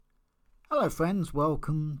Hello friends,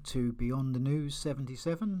 welcome to Beyond the News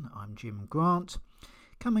 77. I'm Jim Grant.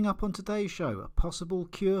 Coming up on today's show, a possible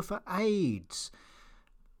cure for AIDS.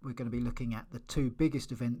 We're going to be looking at the two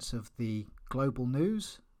biggest events of the global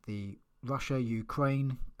news, the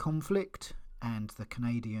Russia-Ukraine conflict and the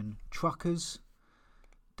Canadian truckers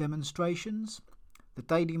demonstrations. The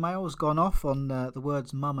Daily Mail has gone off on the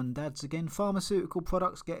words mum and dads again. Pharmaceutical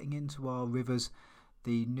products getting into our rivers.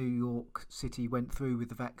 The New York City went through with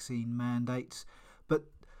the vaccine mandates.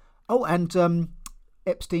 And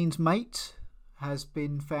Epstein's mate has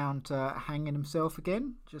been found hanging himself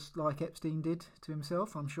again, just like Epstein did to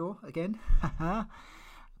himself, I'm sure, again.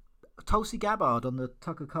 Tulsi Gabbard on the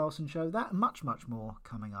Tucker Carlson show. That and much, much more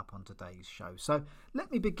coming up on today's show. So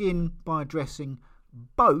let me begin by addressing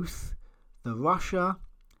both the Russia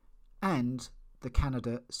and the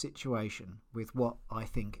Canada situation with what I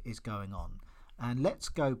think is going on. And let's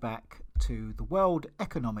go back to the World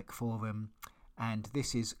Economic Forum, and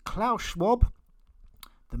this is Klaus Schwab,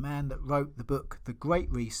 the man that wrote the book The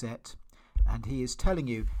Great Reset, and he is telling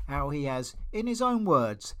you how he has, in his own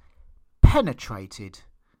words, penetrated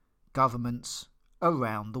governments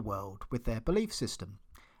around the world with their belief system.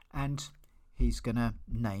 And he's going to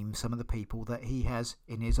name some of the people that he has,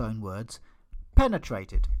 in his own words,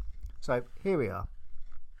 penetrated. So here we are.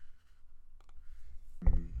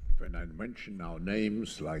 When I mention now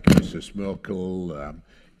names like Mrs. Merkel,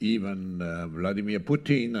 even Vladimir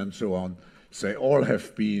Putin and so on, they all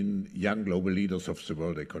have been young global leaders of the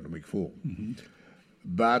World Economic Forum. Mm-hmm.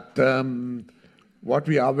 But what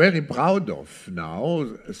we are very proud of now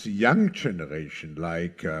is the young generation,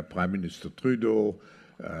 like Prime Minister Trudeau,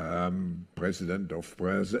 President of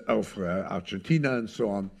Argentina and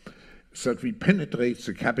so on, that we penetrate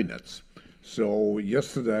the cabinets. So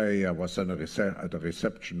yesterday I was at a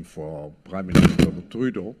reception for Prime Minister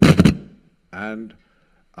Trudeau, and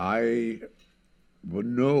I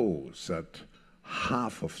know that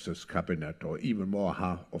half of this cabinet, or even more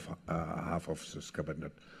half of this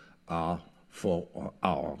cabinet, are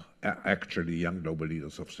actually young global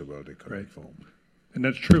leaders of the World Economic Forum. And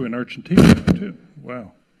that's true in Argentina too.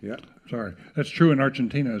 Wow. Yeah. Sorry. That's true in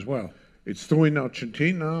Argentina as well. It's true in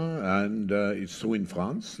Argentina, and it's true in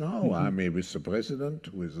France now. Mm-hmm. I'm with the president,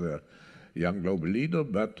 who is a young global leader,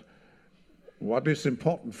 but what is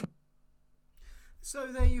important for... So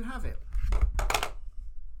there you have it.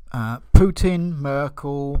 Putin,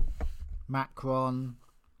 Merkel, Macron,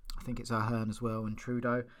 I think it's Ahern as well, and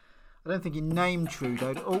Trudeau. I don't think he named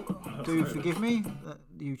Trudeau. Oh, do forgive me.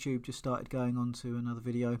 YouTube just started going on to another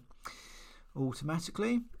video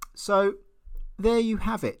automatically. So there you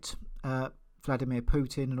have it. Vladimir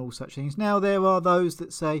Putin and all such things. Now there are those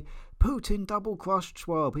that say Putin double-crossed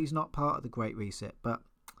Schwab. He's not part of the Great Reset, but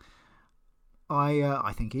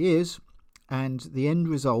I think he is. And the end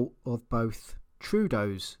result of both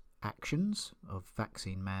Trudeau's actions of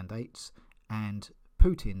vaccine mandates and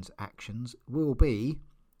Putin's actions will be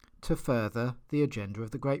to further the agenda of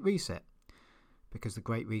the Great Reset. Because the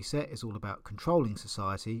Great Reset is all about controlling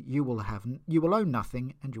society. You will own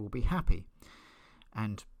nothing and you will be happy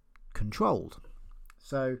and controlled.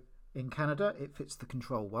 So in Canada it fits the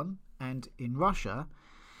control one, and in Russia,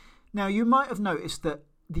 now you might have noticed that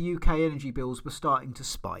the UK energy bills were starting to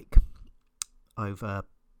spike over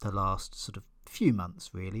the last sort of few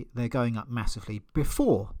months. Really, they're going up massively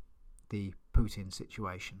before the Putin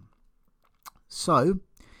situation. So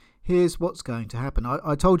here's what's going to happen.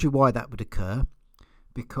 I told you why that would occur,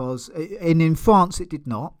 because in France it did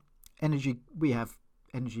not. We have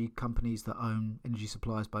energy companies that own energy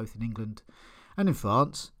suppliers both in England and in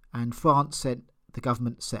France, and the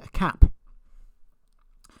government set a cap.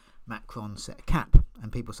 Macron set a cap,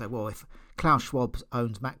 and people say, well, if Klaus Schwab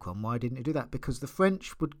owns Macron, why didn't he do that? Because the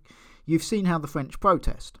French you've seen how the French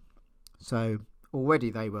protest. So already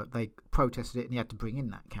they protested it and he had to bring in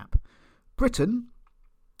that cap. Britain,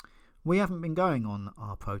 we haven't been going on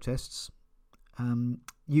our protests.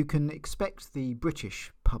 You can expect the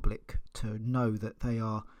British public to know that they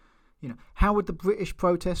are, how would the British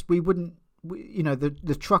protest?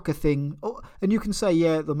 The trucker thing, and you can say,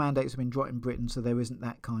 yeah, the mandates have been dropped in Britain, so there isn't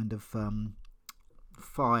that kind of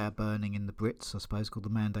fire burning in the Brits, I suppose, called the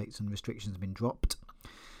mandates and restrictions have been dropped.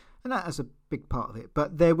 And that is a big part of it.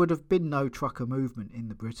 But there would have been no trucker movement in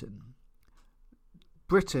Britain.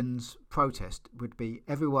 Britain's protest would be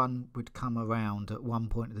everyone would come around at one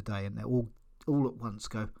point of the day and they're all at once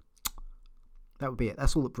go, that would be it.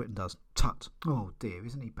 That's all that Britain does. Tut. Oh dear,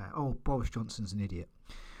 isn't he bad? Oh, Boris Johnson's an idiot.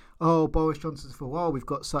 Oh, Boris Johnson's a fool. Oh, we've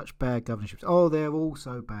got such bad governorships. Oh, they're all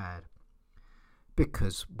so bad.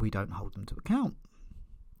 Because we don't hold them to account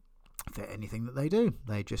for anything that they do.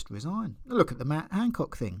 They just resign. Look at the Matt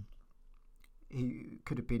Hancock thing. he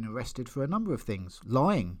could have been arrested for a number of things.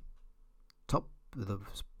 Lying, top of the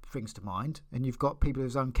things to mind, and you've got people in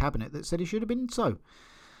his own cabinet that said he should have been so.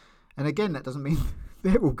 And again, that doesn't mean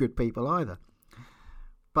they're all good people either.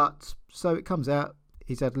 But so it comes out,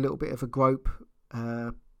 he's had a little bit of a grope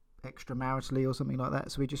extramaritally or something like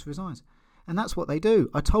that, so he just resigns. And that's what they do.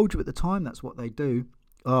 I told you at the time that's what they do.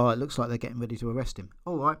 Oh, it looks like they're getting ready to arrest him.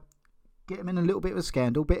 All right, get him in a little bit of a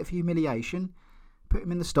scandal, bit of humiliation, put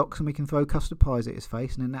him in the stocks and we can throw custard pies at his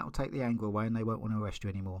face, and then that'll take the anger away and they won't want to arrest you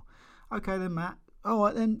anymore. Okay then, Matt. All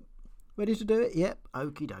right then, ready to do it? Yep,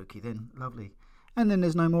 okie dokie then, lovely. And then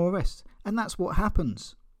there's no more arrests. And that's what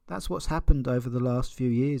happens. That's what's happened over the last few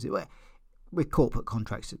years. With corporate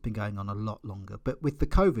contracts, it's been going on a lot longer. But with the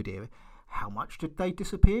COVID era, how much did they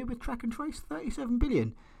disappear with track and trace? 37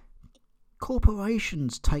 billion.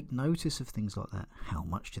 Corporations take notice of things like that. How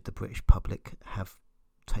much did the British public have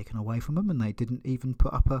taken away from them? And they didn't even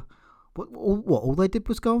put up a... All they did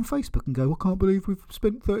was go on Facebook and go, I can't believe we've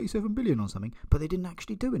spent 37 billion on something. But they didn't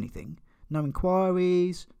actually do anything. No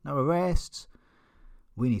inquiries, no arrests.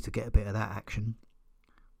 We need to get a bit of that action.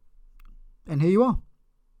 And here you are.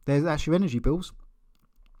 That's your energy bills.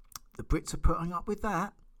 The Brits are putting up with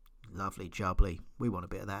that. Lovely jubbly. We want a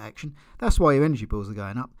bit of that action. That's why your energy bills are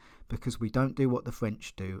going up, because we don't do what the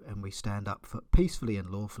French do and we stand up for peacefully and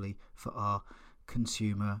lawfully for our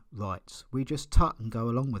consumer rights. We just tut and go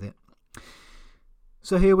along with it.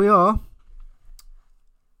 So here we are.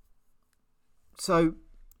 So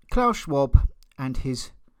Klaus Schwab and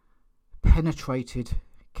his penetrated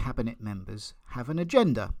cabinet members have an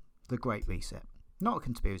agenda, the Great Reset. Not a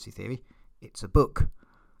conspiracy theory, it's a book.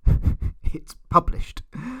 It's published,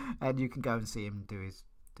 and you can go and see him do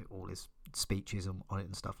all his speeches on it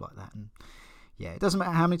and stuff like that. And yeah, it doesn't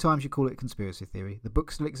matter how many times you call it a conspiracy theory, the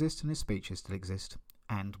book still exists and his speeches still exist,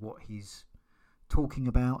 and what he's talking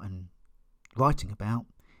about and writing about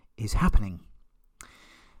is happening.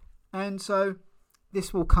 And so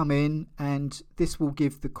this will come in and this will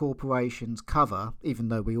give the corporations cover, even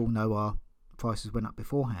though we all know our prices went up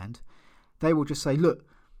beforehand. They will just say, look,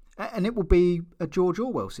 and it will be a George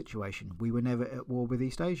Orwell situation. We were never at war with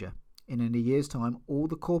East Asia. In a year's time, all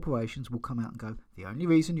the corporations will come out and go, the only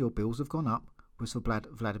reason your bills have gone up was for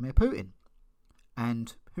Vladimir Putin.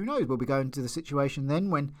 And who knows, we'll be going to the situation then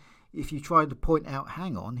when, if you try to point out,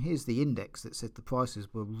 hang on, here's the index that said the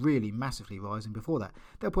prices were really massively rising before that.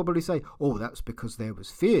 They'll probably say, oh, that's because there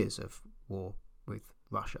was fears of war with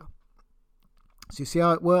Russia. So you see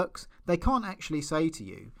how it works? They can't actually say to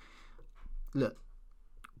you, look,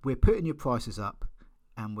 we're putting your prices up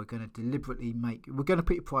and we're going to deliberately we're going to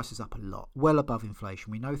put your prices up a lot, well above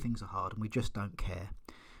inflation. We know things are hard and we just don't care.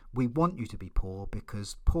 We want you to be poor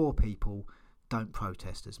because poor people don't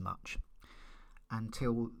protest as much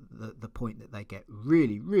until the point that they get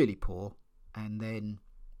really, really poor, and then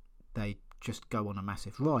they just go on a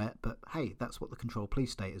massive riot. But hey, that's what the control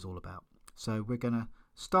police state is all about. So we're going to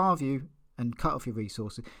starve you and cut off your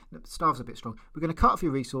resources. Starve's a bit strong. We're going to cut off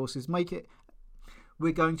your resources,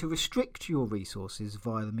 we're going to restrict your resources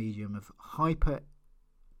via the medium of hyper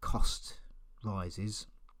cost rises,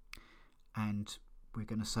 and we're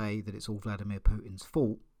going to say that it's all Vladimir Putin's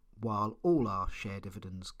fault, while all our share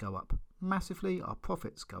dividends go up massively, our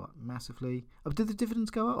profits go up massively. Oh, did the dividends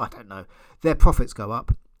go up? I don't know. Their profits go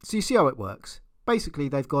up. So you see how it works. Basically,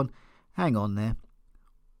 they've gone, hang on there,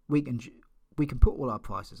 we can put all our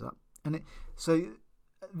prices up. So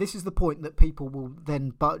this is the point that people will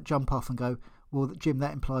then jump off and go, well, Jim,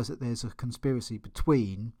 that implies that there's a conspiracy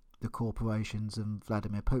between the corporations and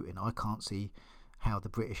Vladimir Putin. I can't see how the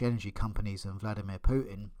British energy companies and Vladimir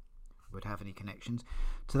Putin would have any connections.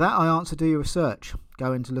 To that I answer, do your research.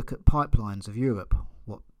 Go in to look at pipelines of Europe,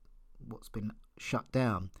 what's been shut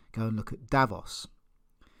down. Go and look at Davos.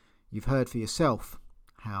 You've heard for yourself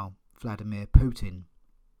how Vladimir Putin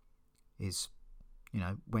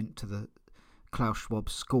went to the Klaus Schwab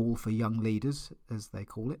School for Young Leaders, as they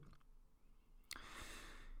call it.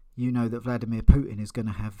 You know that Vladimir Putin is going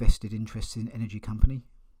to have vested interests in energy company.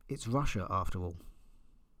 It's Russia, after all.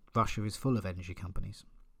 Russia is full of energy companies.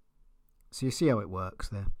 So you see how it works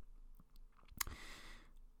there.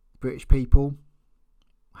 British people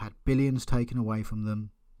had billions taken away from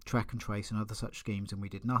them, track and trace and other such schemes, and we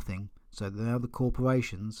did nothing. So now the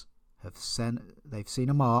corporations they've seen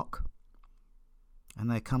a mark,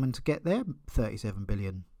 and they're coming to get their 37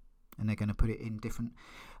 billion. And they're going to put it in different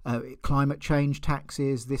climate change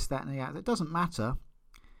taxes, this, that and the other. It doesn't matter.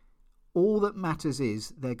 All that matters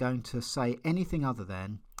is they're going to say anything other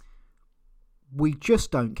than, we just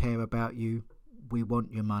don't care about you, we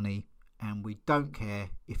want your money, and we don't care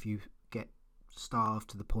if you get starved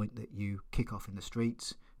to the point that you kick off in the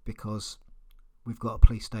streets, because we've got a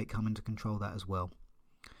police state coming to control that as well.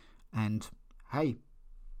 And hey,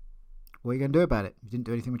 what are you going to do about it? You didn't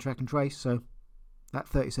do anything with track and trace, so that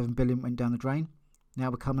 37 billion went down the drain. Now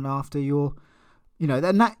we're coming after your,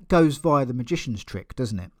 then that goes via the magician's trick,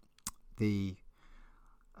 doesn't it? It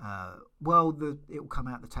will come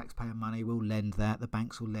out the taxpayer money. We'll lend that. The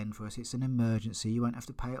banks will lend for us. It's an emergency. You won't have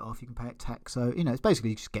to pay it off. You can pay it tax. So it's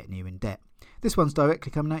basically just getting you in debt. This one's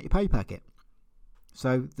directly coming out your pay packet.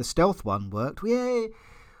 So the stealth one worked. Yeah,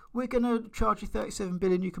 we're going to charge you 37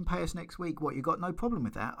 billion. You can pay us next week. What, you got no problem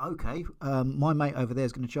with that? Okay. My mate over there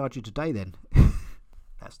is going to charge you today then.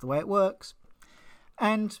 That's the way it works.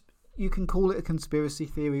 And you can call it a conspiracy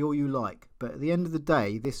theory all you like, but at the end of the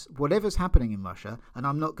day, whatever's happening in Russia, and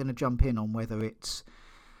I'm not going to jump in on whether it's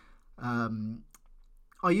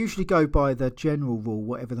I usually go by the general rule,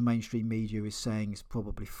 whatever the mainstream media is saying is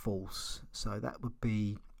probably false, so that would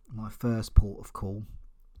be my first port of call.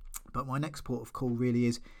 But my next port of call really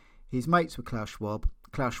is he's mates with Klaus Schwab.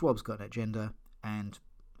 Klaus Schwab's got an agenda, and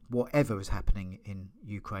whatever is happening in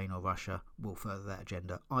Ukraine or Russia will further that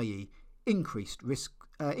agenda, i.e. increased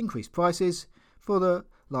prices for the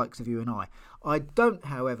likes of you and I. I don't,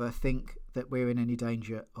 however, think that we're in any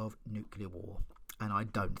danger of nuclear war, and I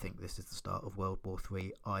don't think this is the start of World War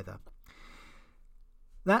III either.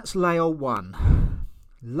 That's layer 1.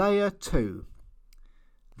 Layer 2.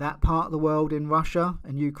 That part of the world in Russia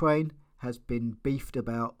and Ukraine has been beefed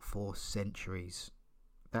about for centuries.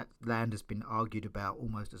 That land has been argued about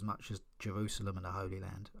almost as much as Jerusalem and the Holy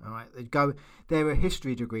Land. All right, there are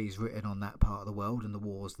history degrees written on that part of the world and the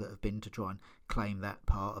wars that have been to try and claim that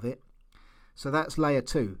part of it. So that's layer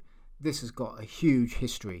 2. This has got a huge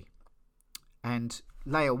history. And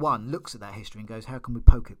layer 1 looks at that history and goes, how can we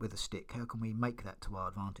poke it with a stick? How can we make that to our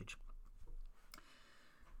advantage?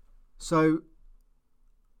 So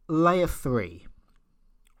layer 3.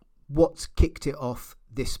 What's kicked it off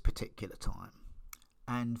this particular time?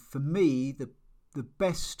 And for me, the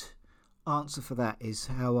best answer for that is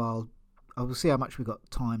how I will see how much we've got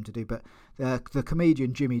time to do, but the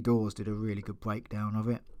comedian Jimmy Dawes did a really good breakdown of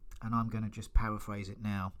it, and I'm going to just paraphrase it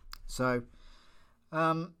now. So,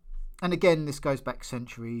 and again, this goes back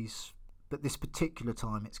centuries, but this particular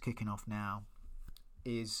time it's kicking off now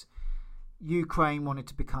is Ukraine wanted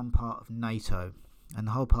to become part of NATO. And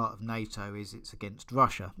the whole part of NATO is it's against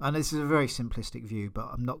Russia. And this is a very simplistic view, but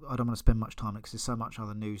I don't want to spend much time because there's so much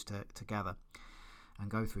other news to gather and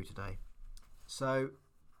go through today. So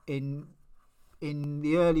in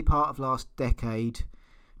the early part of last decade,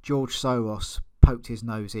 George Soros poked his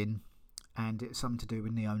nose in, and it's something to do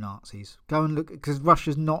with neo-Nazis. Go and look, because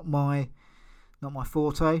Russia's not my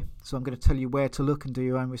forte, so I'm going to tell you where to look and do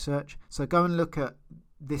your own research. So go and look at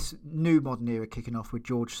this new modern era kicking off with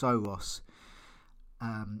George Soros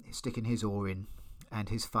sticking his oar in and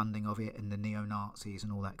his funding of it and the neo-Nazis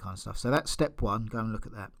and all that kind of stuff. So that's step 1. Go and look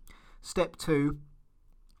at that. Step 2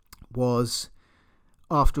 was,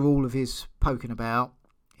 after all of his poking about,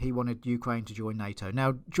 he wanted Ukraine to join NATO.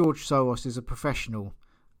 Now, George Soros is a professional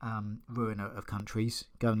ruiner of countries.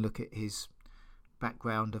 Go and look at his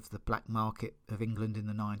background of the black market of England in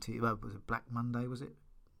the 90s. Well, was it Black Monday, was it?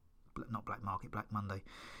 Not Black Market, Black Monday.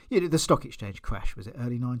 Yeah, the stock exchange crash, was it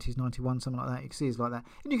early 90s, 91, something like that? You can see it's like that.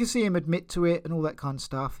 And you can see him admit to it and all that kind of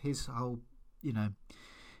stuff. His whole,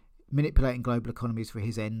 manipulating global economies for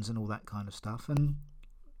his ends and all that kind of stuff. And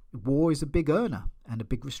war is a big earner and a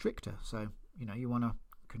big restrictor. So, you want to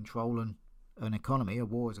control an economy. A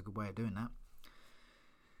war is a good way of doing that.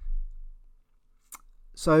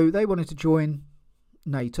 So they wanted to join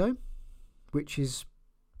NATO, which is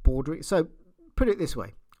bordering. So put it this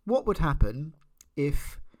way. What would happen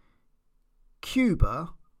if Cuba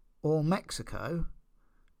or Mexico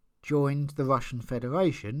joined the Russian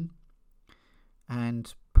Federation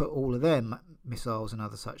and put all of their missiles and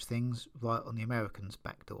other such things right on the Americans'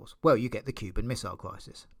 back doors? Well, you get the Cuban Missile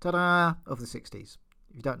Crisis. Ta-da! Of the 60s.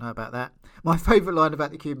 If you don't know about that. My favourite line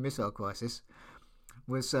about the Cuban Missile Crisis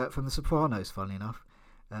was from The Sopranos, funnily enough.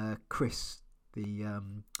 Chris, the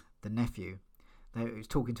nephew, he was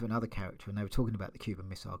talking to another character and they were talking about the Cuban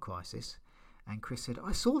Missile Crisis, and Chris said,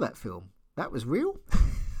 I saw that film. That was real?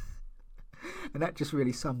 And that just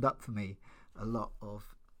really summed up for me a lot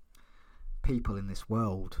of people in this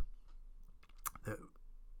world that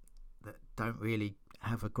don't really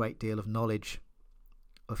have a great deal of knowledge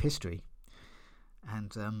of history.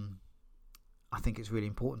 And I think it's really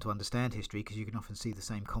important to understand history because you can often see the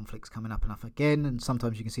same conflicts coming up and up again, and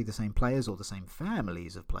sometimes you can see the same players or the same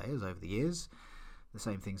families of players over the years, the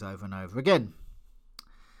same things over and over again.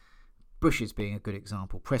 Bush is being a good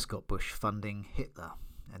example. Prescott Bush funding Hitler,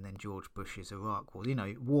 and then George Bush's Iraq War.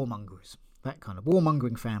 Warmongers. that kind of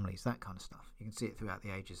warmongering families, that kind of stuff. You can see it throughout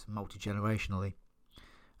the ages, multi-generationally.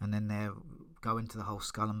 And then they go into the whole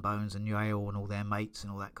Skull and Bones and Yale and all their mates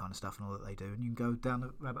and all that kind of stuff and all that they do, and you can go down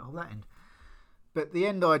the rabbit hole that end. But the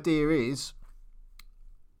end idea is,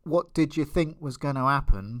 what did you think was going to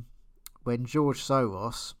happen when George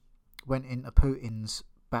Soros went into Putin's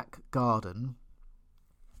back garden?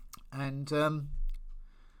 And,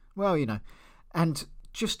 well, you know, and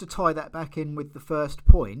just to tie that back in with the first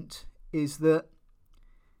point is that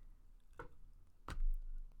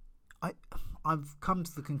I've come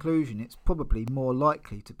to the conclusion it's probably more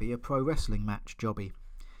likely to be a pro wrestling match, Jobby.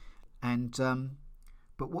 And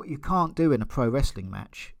but what you can't do in a pro wrestling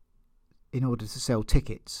match in order to sell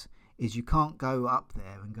tickets is you can't go up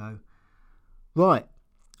there and go, right,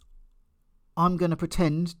 I'm going to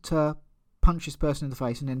pretend to punch this person in the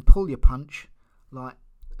face and then pull your punch like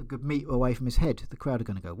a good meter away from his head. The crowd are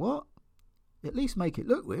going to go, what? At least make it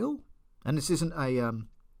look real. And this isn't a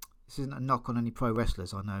knock on any pro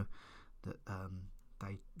wrestlers. I know that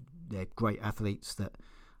they're great athletes, that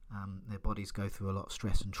their bodies go through a lot of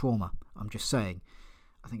stress and trauma. I'm just saying,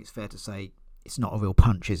 I think it's fair to say it's not a real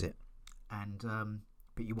punch, is it? And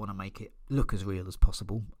but you want to make it look as real as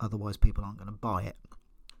possible, otherwise people aren't going to buy it.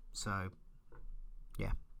 So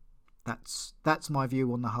yeah, that's my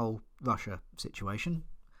view on the whole Russia situation,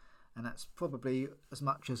 and that's probably as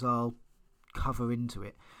much as I'll cover into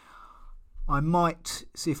it. I might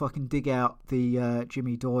see if I can dig out the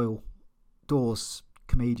Jimmy Dawes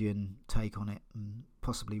comedian take on it and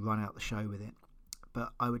possibly run out the show with it.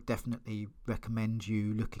 But I would definitely recommend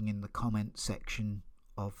you looking in the comment section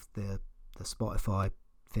of the Spotify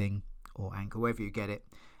thing or Anchor, wherever you get it,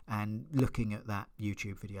 and looking at that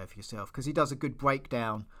YouTube video for yourself, because he does a good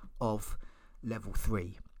breakdown of level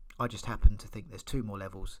 3. I just happen to think there's 2 more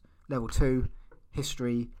levels. Level 2,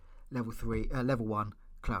 history. Level 1,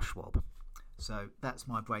 Klaus Schwab. So that's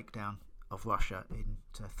my breakdown of Russia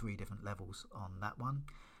into 3 different levels on that one.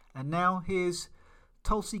 And now here's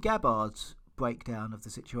Tulsi Gabbard's breakdown of the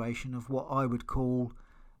situation of what I would call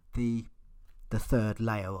the third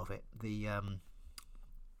layer of it, the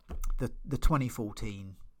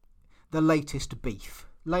 2014, the latest beef.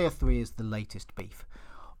 Layer 3 is the latest beef,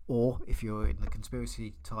 or if you're in the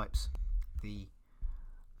conspiracy types, the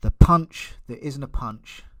punch that isn't a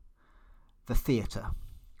punch, the theatre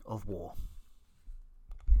of war.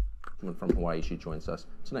 From Hawaii, she joins us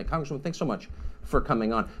tonight. Congresswoman, thanks so much for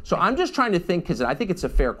coming on. So I'm just trying to think, because I think it's a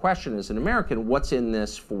fair question as an American, what's in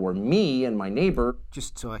this for me and my neighbor?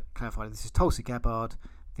 Just so I clarify, this is Tulsi Gabbard,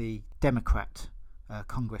 the Democrat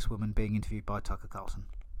congresswoman being interviewed by Tucker Carlson.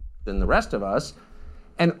 And the rest of us.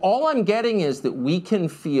 And all I'm getting is that we can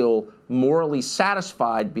feel morally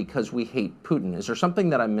satisfied because we hate Putin. Is there something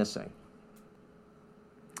that I'm missing?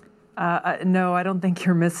 No, I don't think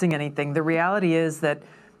you're missing anything. The reality is that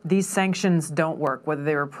these sanctions don't work, whether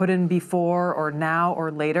they were put in before or now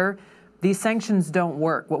or later. These sanctions don't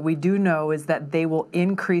work. What we do know is that they will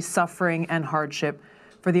increase suffering and hardship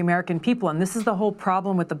for the American people. And this is the whole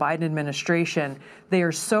problem with the Biden administration. They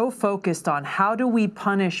are so focused on how do we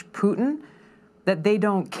punish Putin that they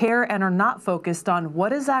don't care and are not focused on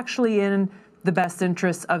what is actually in the best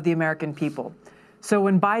interests of the American people. So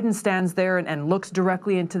when Biden stands there and looks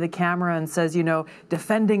directly into the camera and says, you know,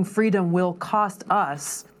 defending freedom will cost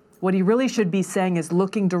us, what he really should be saying is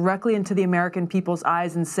looking directly into the American people's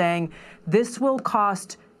eyes and saying, this will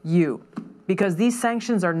cost you, because these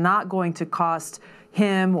sanctions are not going to cost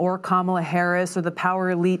him or Kamala Harris or the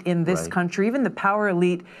power elite in this country, even the power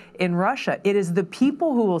elite in Russia. It is the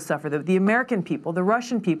people who will suffer, the American people, the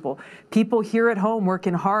Russian people, people here at home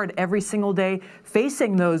working hard every single day,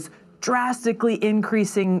 facing those drastically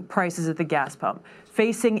increasing prices at the gas pump,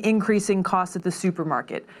 facing increasing costs at the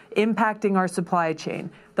supermarket, impacting our supply chain.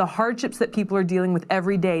 The hardships that people are dealing with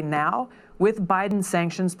every day now, with Biden's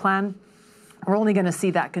sanctions plan, we're only going to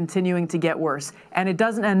see that continuing to get worse. And it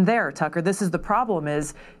doesn't end there, Tucker. This is the problem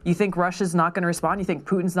is you think Russia's not going to respond. You think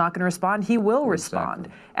Putin's not going to respond. He will respond.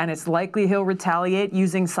 And it's likely he'll retaliate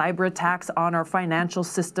using cyber attacks on our financial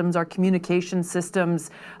systems, our communication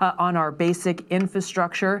systems, on our basic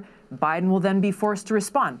infrastructure. Biden will then be forced to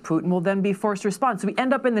respond. Putin will then be forced to respond. So we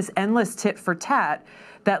end up in this endless tit for tat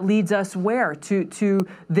that leads us where? To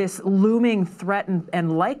this looming threat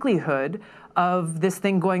and likelihood of this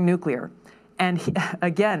thing going nuclear. And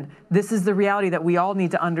again, this is the reality that we all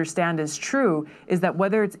need to understand is true, is that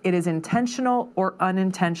whether it is intentional or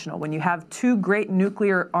unintentional, when you have 2 great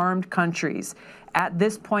nuclear-armed countries at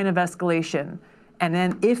this point of escalation, and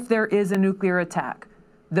then if there is a nuclear attack,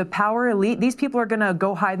 The power elite, these people are going to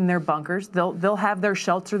go hide in their bunkers. They'll have their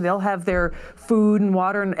shelter. They'll have their food and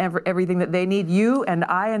water and everything that they need. You and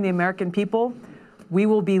I and the American people, we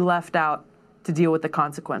will be left out to deal with the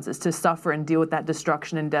consequences, to suffer and deal with that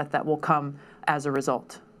destruction and death that will come as a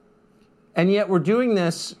result. And yet we're doing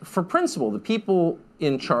this for principle. The people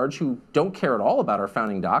in charge who don't care at all about our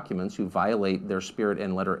founding documents, who violate their spirit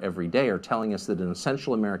and letter every day, are telling us that an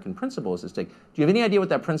essential American principle is at stake. Do you have any idea what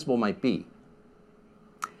that principle might be?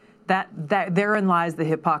 That therein lies the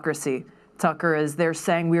hypocrisy, Tucker, is they're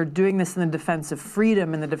saying we are doing this in the defense of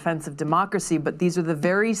freedom, in the defense of democracy, but these are the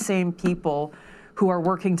very same people who are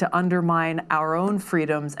working to undermine our own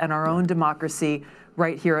freedoms and our own democracy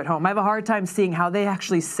right here at home. I have a hard time seeing how they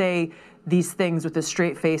actually say these things with a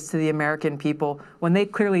straight face to the American people when they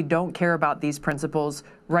clearly don't care about these principles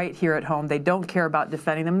right here at home. They don't care about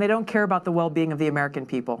defending them. They don't care about the well-being of the American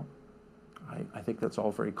people. I think that's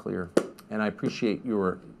all very clear, and I appreciate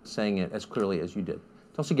your saying it as clearly as you did.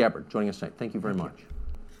 Tulsi Gabbard joining us tonight. Thank you very much.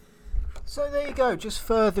 So there you go, just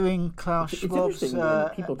furthering Klaus Schwab's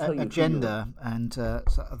agenda and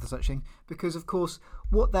other such thing. Because, of course,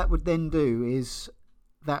 what that would then do is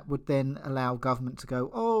that would then allow government to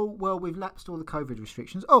go, oh, well, we've lapsed all the COVID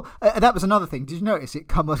restrictions. Oh, that was another thing. Did you notice it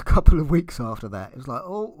come a couple of weeks after that? It was like,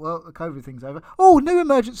 oh, well, the COVID thing's over. Oh, new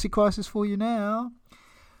emergency crisis for you now.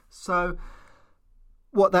 So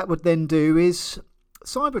what that would then do is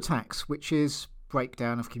cyber attacks, which is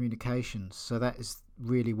breakdown of communications. So that is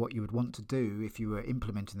really what you would want to do if you were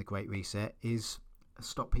implementing the Great Reset, is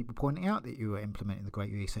stop people pointing out that you were implementing the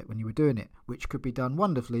Great Reset when you were doing it, which could be done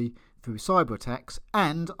wonderfully through cyber attacks.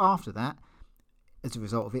 And after that, as a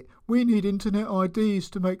result of it, we need internet IDs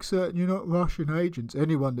to make certain you're not Russian agents.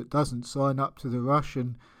 Anyone that doesn't sign up to the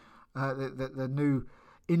Russian, the new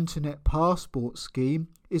internet passport scheme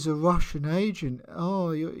is a Russian agent.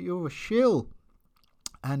 Oh, you're a shill.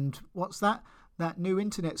 And what's that? That new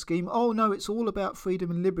internet scheme? Oh no, it's all about freedom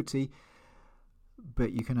and liberty,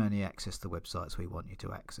 but you can only access the websites we want you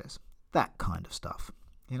to access. That kind of stuff,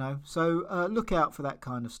 you know. So look out for that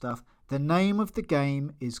kind of stuff. The name of the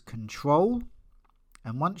game is control,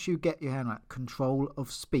 and once you get your hand on control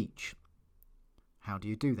of speech, how do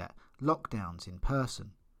you do that? Lockdowns in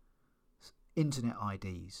person, internet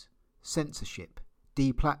IDs, censorship,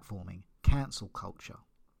 deplatforming, cancel culture.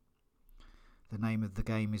 The name of the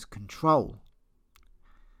game is control.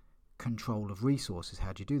 Control of resources.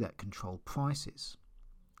 How do you do that? Control prices.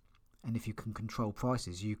 And if you can control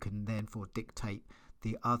prices, you can therefore dictate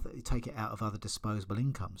take it out of other disposable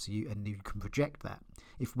incomes. And you can project that.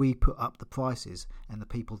 If we put up the prices and the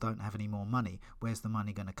people don't have any more money, where's the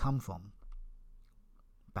money going to come from?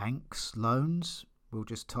 Banks, loans, will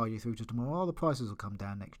just tie you through to tomorrow. Oh, the prices will come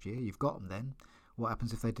down next year. You've got them then. What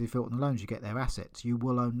happens if they default on the loans? You get their assets. You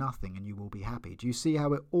will own nothing and you will be happy. Do you see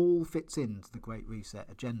how it all fits into the Great Reset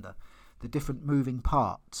agenda? The different moving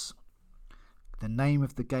parts. The name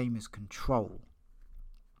of the game is control.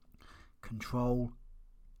 Control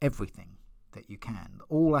everything that you can.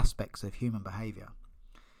 All aspects of human behaviour.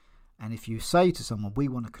 And if you say to someone, we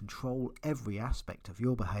want to control every aspect of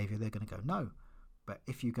your behaviour, they're going to go, no. But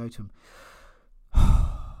if you go to them,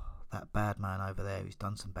 that bad man over there who's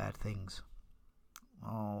done some bad things.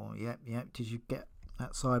 Oh, yep. Did you get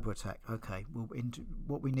that cyber attack? Okay, well,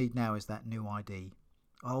 what we need now is that new ID.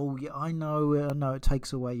 Oh, yeah, I know, it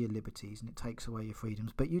takes away your liberties and it takes away your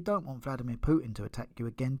freedoms, but you don't want Vladimir Putin to attack you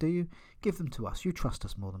again, do you? Give them to us. You trust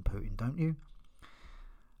us more than Putin, don't you?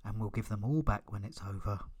 And we'll give them all back when it's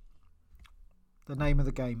over. The name of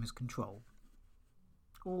the game is control.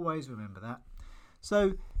 Always remember that.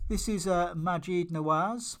 So, this is Maajid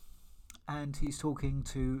Nawaz, and he's talking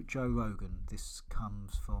to Joe Rogan. This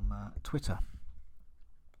comes from Twitter.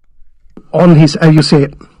 On his, you see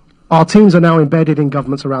it. Our teams are now embedded in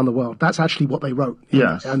governments around the world. That's actually what they wrote.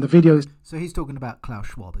 Yes. And the video is... So he's talking about Klaus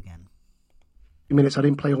Schwab again. Minutes, I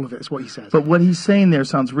didn't play all of it. It's what he says. But what he's saying there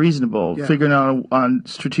sounds reasonable. Yeah. Figuring out on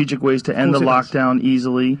strategic ways to end the lockdown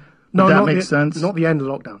easily. No, that makes sense? Not the end of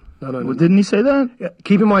the lockdown. No. Well, didn't he say that? Yeah.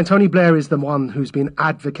 Keep in mind, Tony Blair is the one who's been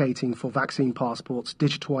advocating for vaccine passports,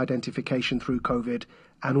 digital identification through COVID,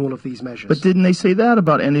 and all of these measures. But didn't they say that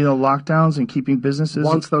about ending the lockdowns and keeping businesses?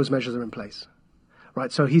 Once those measures are in place. Right,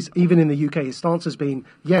 so he's, even in the UK, his stance has been,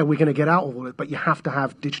 yeah, we're going to get out of all it, but you have to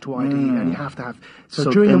have digital ID and you have to have... So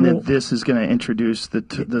during the war, this is going to introduce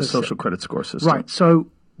the social credit score system. Right, so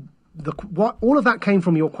all of that came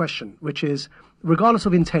from your question, which is, regardless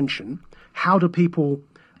of intention, how do people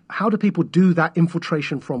do that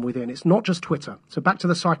infiltration from within? It's not just Twitter. So back to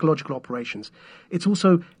the psychological operations. It's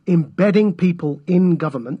also embedding people in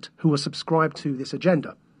government who are subscribed to this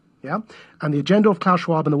agenda. Yeah? And the agenda of Klaus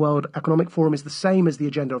Schwab and the World Economic Forum is the same as the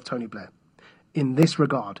agenda of Tony Blair in this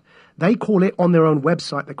regard. They call it, on their own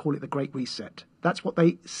website, they call it the Great Reset. That's what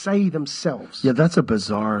they say themselves. Yeah, that's a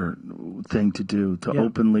bizarre thing to do, to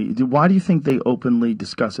openly. Why do you think they openly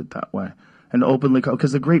discuss it that way? And openly,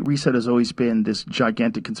 because the Great Reset has always been this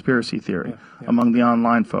gigantic conspiracy theory among the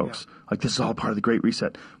online folks. Like, this is all part of the Great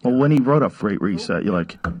Reset. Well, when he wrote up Great Reset, you're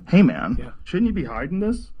like, hey, man, shouldn't you be hiding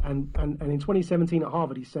this? And in 2017 at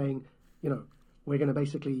Harvard, he's saying, we're going to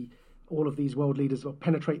basically, all of these world leaders will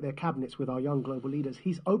penetrate their cabinets with our young global leaders.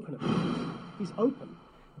 He's open about it. He's open.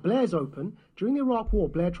 Blair's open. During the Iraq War,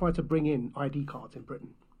 Blair tried to bring in ID cards in Britain.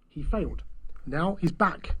 He failed. Now he's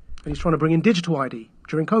back, and he's trying to bring in digital ID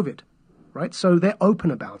during COVID. Right? So they're open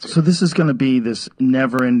about it. So this is going to be this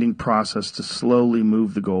never-ending process to slowly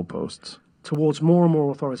move the goalposts towards more and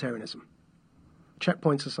more authoritarianism.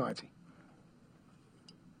 Checkpoint society.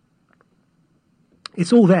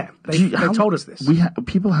 It's all there. They told us this.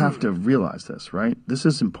 People have to realize this, right? This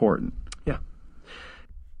is important. Yeah.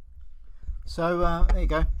 So there you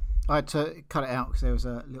go. I had to cut it out because there was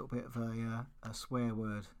a little bit of a swear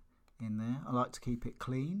word in there. I like to keep it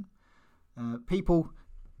clean. People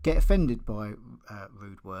get offended by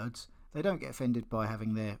rude words. They don't get offended by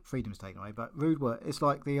having their freedoms taken away, but rude word, it's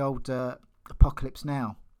like the old Apocalypse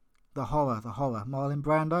Now. The horror. Marlon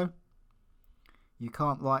Brando. You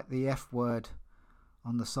can't write the F word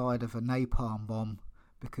on the side of a napalm bomb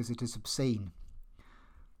because it is obscene.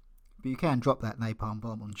 But you can drop that napalm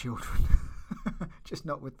bomb on children. Just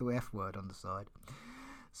not with the F word on the side.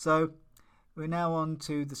 So we're now on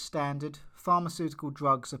to the standard. Pharmaceutical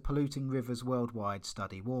drugs are polluting rivers worldwide,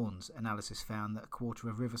 study warns. Analysis found that a quarter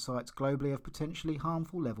of river sites globally have potentially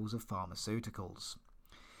harmful levels of pharmaceuticals.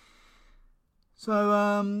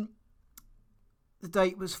 So the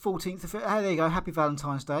date was 14th of February. There you go, happy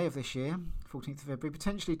Valentine's Day of this year, 14th of February.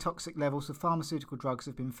 Potentially toxic levels of pharmaceutical drugs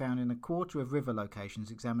have been found in a quarter of river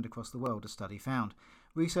locations examined across the world, a study found.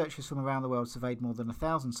 Researchers from around the world surveyed more than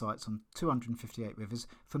 1,000 sites on 258 rivers,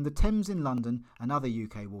 from the Thames in London and other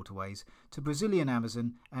UK waterways to Brazilian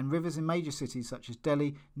Amazon and rivers in major cities such as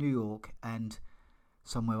Delhi, New York and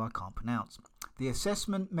somewhere I can't pronounce. The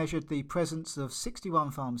assessment measured the presence of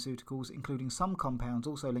 61 pharmaceuticals, including some compounds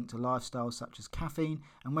also linked to lifestyles such as caffeine,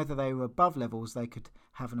 and whether they were above levels they could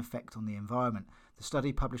have an effect on the environment. The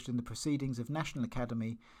study, published in the Proceedings of National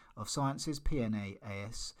Academy of Sciences,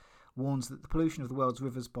 PNAS, warns that the pollution of the world's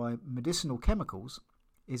rivers by medicinal chemicals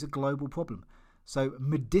is a global problem. So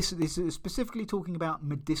this is specifically talking about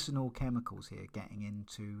medicinal chemicals here, getting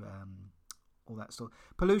into all that stuff.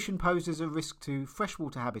 Pollution poses a risk to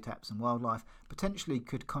freshwater habitats and wildlife, potentially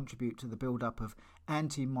could contribute to the build-up of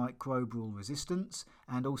antimicrobial resistance,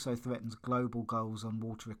 and also threatens global goals on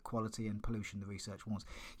water equality and pollution, the research warns.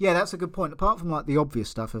 Yeah, that's a good point. Apart from like the obvious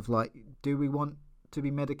stuff of like, do we want to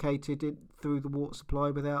be medicated through the water supply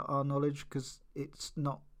without our knowledge because it's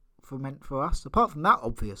not meant for us? Apart from that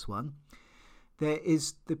obvious one, there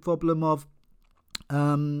is the problem of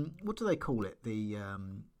what do they call it? The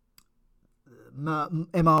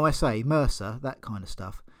MRSA, that kind of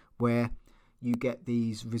stuff, where you get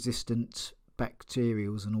these resistant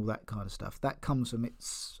bacterials and all that kind of stuff. That comes from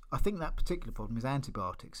I think that particular problem is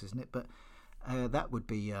antibiotics, isn't it? But that would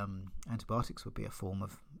be antibiotics would be a form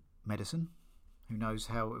of medicine. Who knows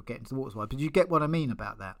how it would get into the water supply? But you get what I mean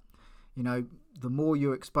about that. The more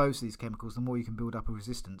you're exposed to these chemicals, the more you can build up a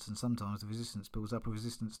resistance, and sometimes the resistance builds up a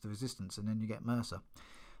resistance to resistance, and then you get MRSA.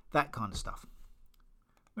 That kind of stuff.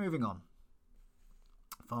 Moving on.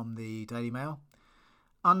 From the Daily Mail.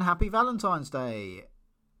 Unhappy Valentine's Day.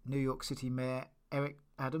 New York City Mayor Eric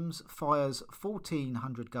Adams fires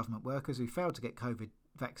 1,400 government workers who failed to get COVID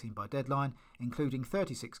vaccine by deadline, including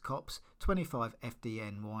 36 cops, 25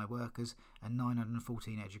 FDNY workers and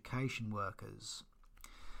 914 education workers.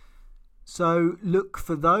 So look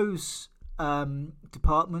for those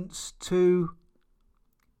departments to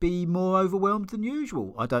be more overwhelmed than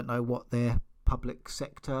usual. I don't know what their public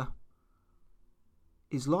sector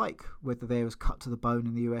is like, whether they're as cut to the bone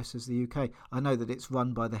in the US as the UK. I know that it's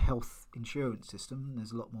run by the health insurance system, and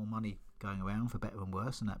there's a lot more money going around for better and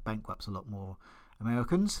worse, and that bankrupts a lot more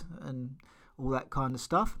Americans and all that kind of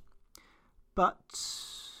stuff. But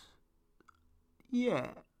yeah,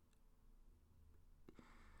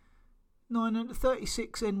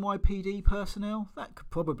 936 NYPD personnel, that could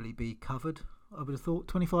probably be covered. I would have thought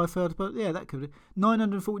 25 thirds, but yeah, that could be.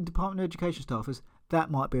 940 Department of Education staffers,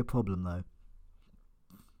 that might be a problem though.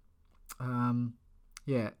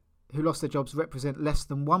 Who lost their jobs represent less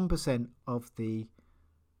than 1% of the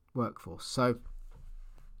workforce. So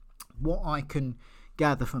what I can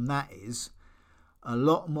gather from that is a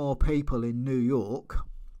lot more people in New York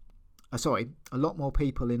a lot more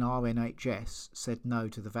people in our NHS said no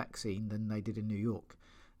to the vaccine than they did in New York.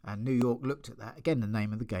 And New York looked at that. Again, the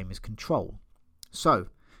name of the game is control. So,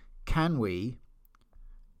 can we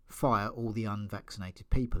fire all the unvaccinated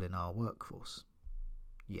people in our workforce?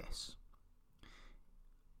 Yes.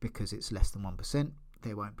 Because it's less than 1%.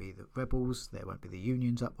 There won't be the rebels. There won't be the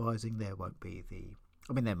unions uprising. There won't be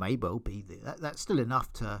there may well be. That's still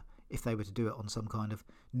enough to, if they were to do it on some kind of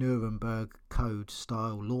Nuremberg Code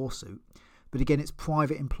style lawsuit. But again, it's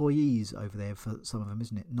private employees over there for some of them,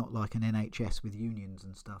 isn't it? Not like an NHS with unions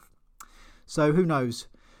and stuff. So who knows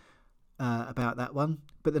about that one?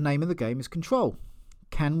 But the name of the game is control.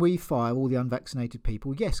 Can we fire all the unvaccinated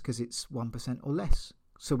people? Yes, because it's 1% or less.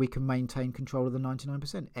 So we can maintain control of the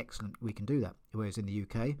 99%. Excellent, we can do that. Whereas in the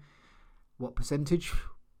UK, what percentage?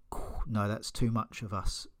 No, that's too much of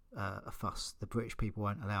us. A fuss. The British people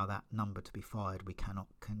won't allow that number to be fired. We cannot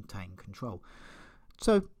contain control.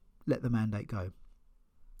 So let the mandate go.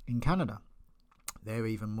 In Canada, they're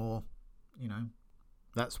even more,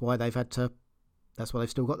 that's why they've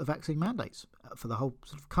still got the vaccine mandates for the whole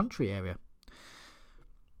sort of country area.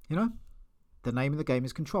 The name of the game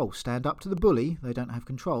is control. Stand up to the bully. They don't have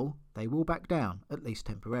control. They will back down, at least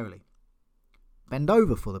temporarily. Bend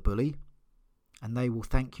over for the bully, and they will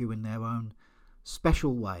thank you in their own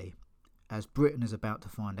special way, as Britain is about to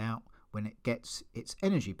find out when it gets its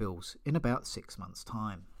energy bills in about 6 months'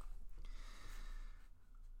 time.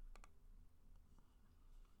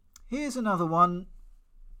 Here's another one.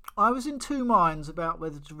 I was in two minds about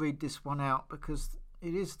whether to read this one out because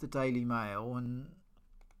it is the Daily Mail, and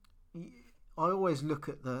I always look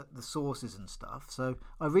at the sources and stuff. So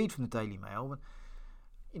I read from the Daily Mail,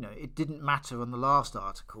 and it didn't matter on the last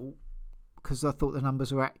article because I thought the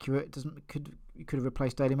numbers were accurate. You could have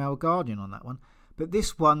replaced Daily Mail with Guardian on that one, but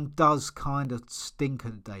this one does kind of stink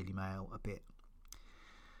at the Daily Mail a bit.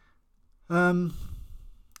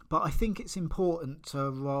 But I think it's important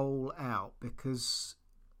to roll out because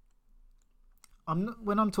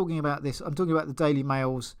when I'm talking about this, I'm talking about the Daily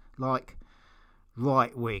Mail's like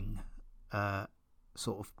right wing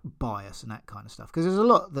sort of bias and that kind of stuff. Because there's a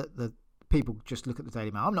lot that the people just look at the Daily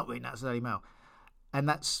Mail. I'm not reading that as the Daily Mail. And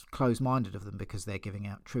that's closed-minded of them because they're giving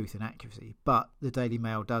out truth and accuracy. But the Daily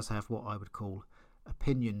Mail does have what I would call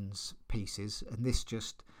opinions pieces, and this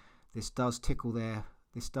does tickle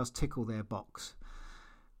their box.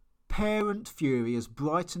 Parent fury as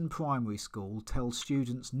Brighton Primary School tells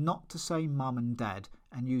students not to say mum and dad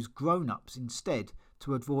and use grown-ups instead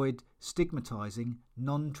to avoid stigmatising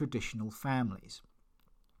non-traditional families.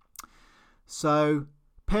 So,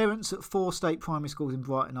 parents at 4 state primary schools in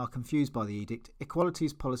Brighton are confused by the edict.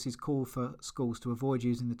 Equalities policies call for schools to avoid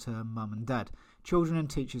using the term mum and dad. Children and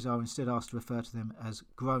teachers are instead asked to refer to them as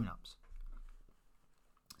grown-ups.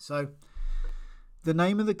 So, the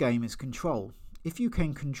name of the game is control. If you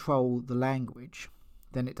can control the language,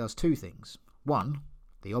 then it does two things. One,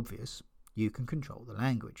 the obvious, you can control the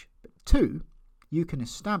language. But two, you can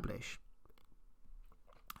establish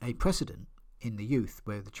a precedent in the youth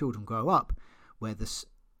where the children grow up,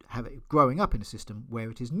 growing up in a system where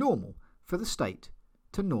it is normal for the state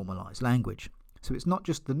to normalise language. So it's not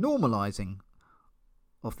just the normalising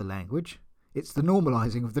of the language, it's the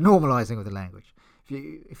normalising of the normalising of the language.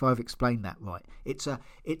 If I've explained that right, it's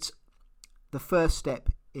the first step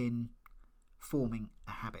in forming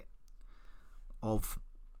a habit of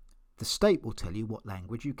the state will tell you what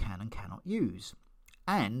language you can and cannot use.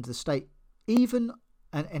 And the state even,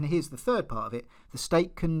 and here's the third part of it, the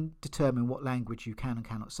state can determine what language you can and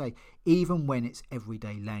cannot say, even when it's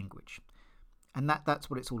everyday language. And that's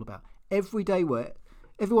what it's all about. Everyday word.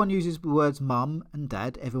 Everyone uses the words mum and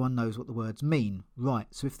dad. Everyone knows what the words mean. Right,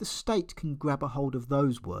 so if the state can grab a hold of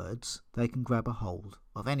those words, they can grab a hold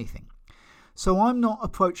of anything. So I'm not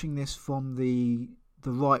approaching this from the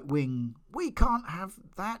right wing, we can't have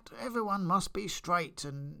that, everyone must be straight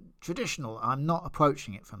and traditional. I'm not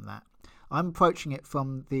approaching it from that. I'm approaching it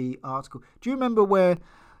from the article. Do you remember where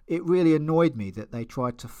it really annoyed me that they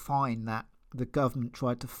tried to fine the government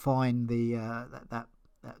tried to fine that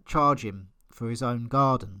charge him for his own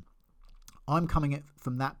garden? I'm coming at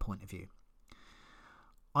from that point of view.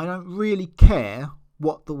 I don't really care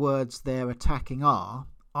what the words they're attacking are.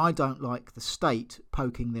 I don't like the state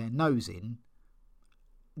poking their nose in.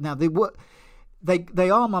 Now they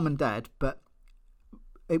are mum and dad, but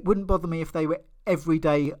it wouldn't bother me if they were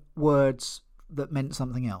everyday words that meant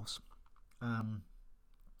something else.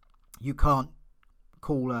 You can't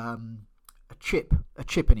call a chip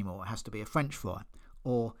anymore. It has to be a French fry.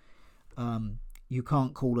 Or you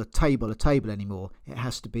can't call a table anymore. It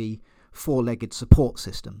has to be four-legged support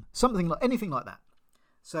system. Anything like that.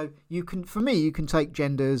 So you can take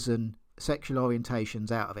genders and sexual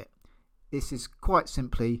orientations out of it. This is quite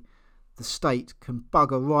simply the state can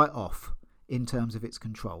bugger right off in terms of its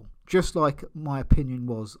control, just like my opinion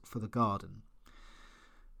was for the garden.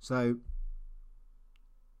 So,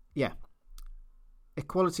 yeah,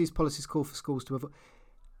 equalities policies call for schools to avoid,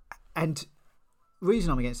 and the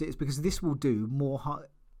reason I'm against it is because this will do more harm.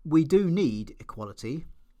 We do need equality,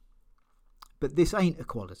 but this ain't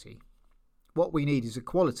equality. What we need is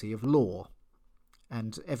equality of law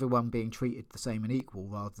and everyone being treated the same and equal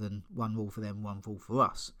rather than one rule for them, one rule for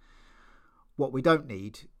us. What we don't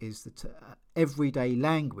need is the everyday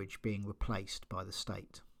language being replaced by the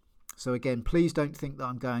state. So again, please don't think that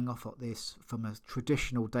I'm going off at this from a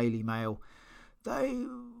traditional Daily Mail.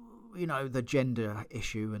 The gender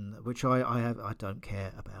issue, and which I don't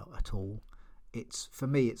care about at all. It's, for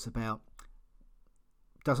me, it's about,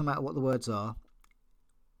 doesn't matter what the words are,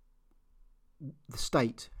 the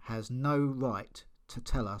state has no right to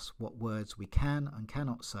tell us what words we can and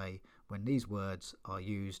cannot say when these words are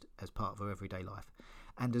used as part of our everyday life.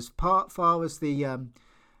 And as far as the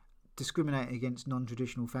discriminating against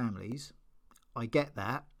non-traditional families, I get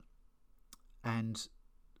that, and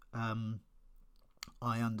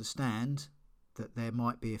I understand that there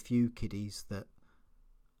might be a few kiddies that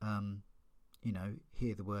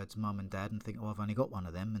hear the words mum and dad and think, oh, I've only got one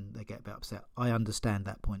of them, and they get a bit upset. I understand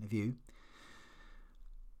that point of view.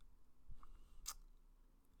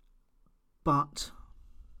 But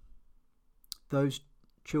those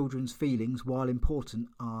children's feelings, while important,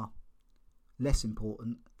 are less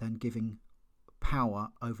important than giving power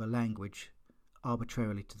over language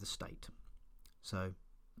arbitrarily to the state. So,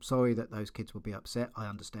 sorry that those kids will be upset. I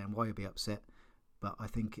understand why you'll be upset. But I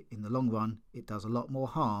think in the long run, it does a lot more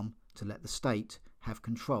harm to let the state have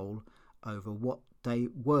control over what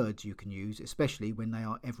words you can use, especially when they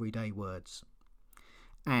are everyday words.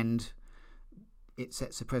 And it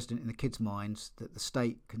sets a precedent in the kids' minds that the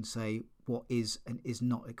state can say what is and is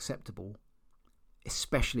not acceptable,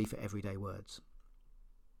 especially for everyday words.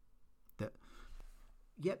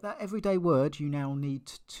 That everyday word, you now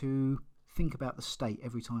need to think about the state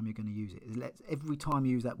every time you're going to use it. Every time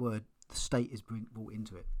you use that word, the state is brought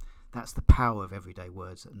into it. That's the power of everyday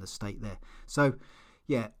words and the state there. So,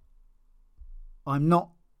 yeah, I'm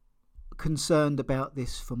not concerned about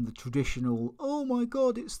this from the traditional, oh my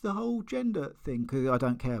God, it's the whole gender thing, because I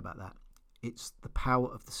don't care about that. It's the power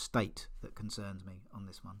of the state that concerns me on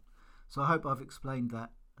this one. So I hope I've explained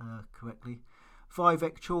that correctly.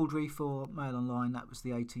 Vivek Chaudhry for Mail Online, that was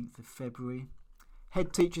the 18th of February.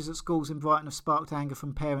 Head teachers at schools in Brighton have sparked anger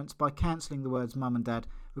from parents by cancelling the words mum and dad,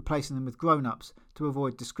 replacing them with grown-ups to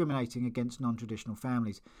avoid discriminating against non-traditional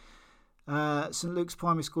families. St Luke's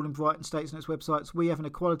Primary School in Brighton states on its website, we have an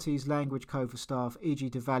equalities language code for staff, e.g.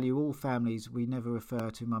 to value all families. We never refer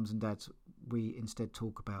to mums and dads. We instead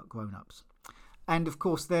talk about grown-ups. And of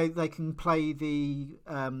course they can play the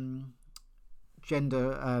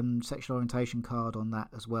gender sexual orientation card on that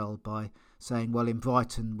as well by saying, well, in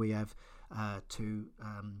Brighton we have two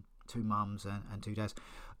mums and two dads.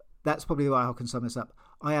 That's probably the way I can sum this up.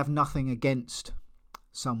 I have nothing against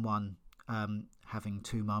someone having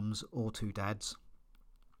two mums or two dads.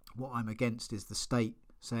 What I'm against is the state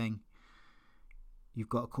saying you've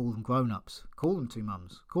got to call them grown-ups, call them two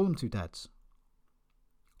mums, call them two dads.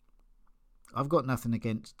 I've got nothing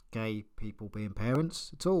against gay people being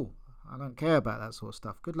parents at all. I don't care about that sort of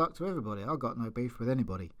stuff. Good luck to everybody. I've got no beef with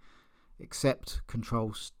anybody except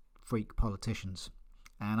control freak politicians.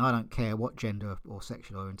 And I don't care what gender or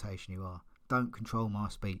sexual orientation you are. Don't control my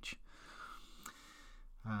speech.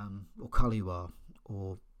 Or colour you are.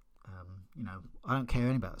 Or, I don't care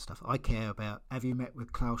any about that stuff. I care about, have you met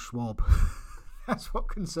with Klaus Schwab? That's what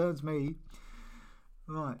concerns me.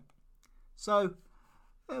 Right. So,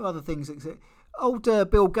 there are other things. Old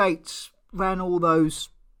Bill Gates ran all those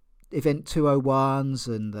Event 201s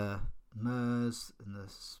and the MERS and the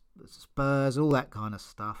Spurs, all that kind of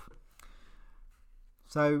stuff.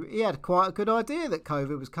 So he had quite a good idea that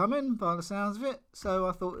COVID was coming by the sounds of it. So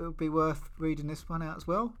I thought it would be worth reading this one out as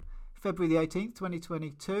well. February the 18th,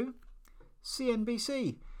 2022.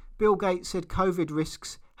 CNBC. Bill Gates said COVID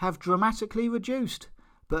risks have dramatically reduced,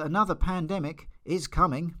 but another pandemic is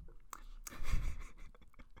coming.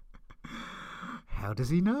 How does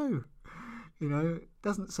he know? It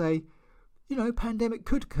doesn't say, pandemic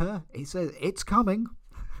could occur. He says it's coming.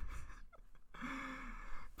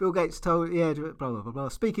 Bill Gates told, blah, blah, blah, blah.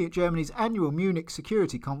 Speaking at Germany's annual Munich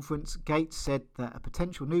Security Conference, Gates said that a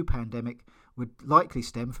potential new pandemic would likely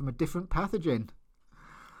stem from a different pathogen.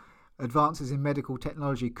 Advances in medical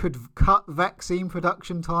technology could cut vaccine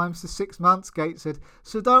production times to 6 months, Gates said.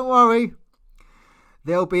 So don't worry,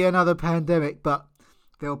 there'll be another pandemic, but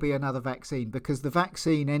there'll be another vaccine, because the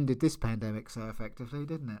vaccine ended this pandemic so effectively,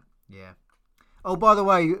 didn't it? Yeah. Oh, by the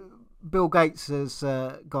way, Bill Gates has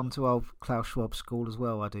gone to old Klaus Schwab school as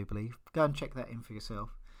well, I do believe. Go and check that in for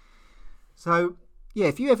yourself. So, yeah,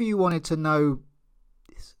 if you wanted to know,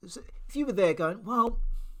 if you were there going, well,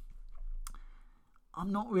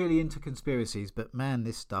 I'm not really into conspiracies, but man,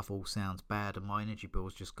 this stuff all sounds bad, and my energy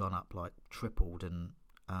bill's just gone up like tripled, and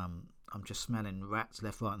I'm just smelling rats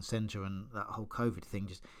left, right and centre, and that whole COVID thing.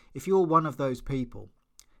 Just, if you're one of those people,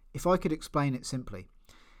 if I could explain it simply,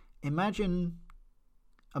 imagine,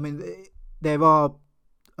 I mean, there are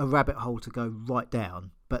a rabbit hole to go right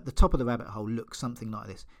down, but the top of the rabbit hole looks something like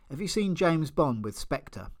this. Have you seen James Bond with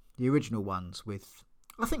Spectre, the original ones with,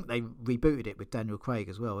 I think they rebooted it with Daniel Craig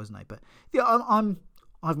as well, isn't they? But yeah, I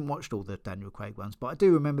haven't watched all the Daniel Craig ones, but I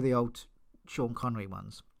do remember the old Sean Connery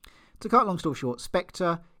ones. To cut a long story short,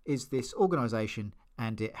 Spectre is this organisation,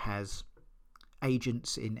 and it has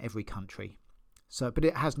agents in every country. So, but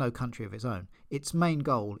it has no country of its own. Its main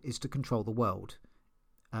goal is to control the world,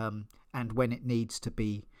 and when it needs to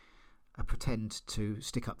be pretend to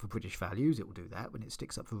stick up for British values, it will do that. When it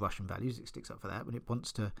sticks up for Russian values, it sticks up for that. When it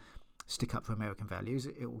wants to stick up for American values,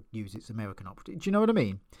 it will use its American operative. Do you know what I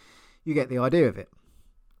mean? You get the idea of it.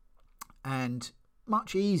 And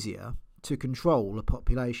much easier to control a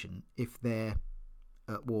population if they're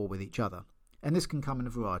at war with each other. And this can come in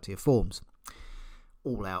a variety of forms.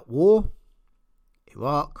 All-out war,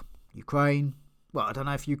 Iraq, Ukraine. Well, I don't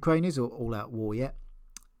know if Ukraine is all-out war yet.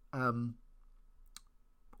 All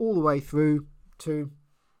the way through to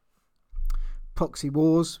proxy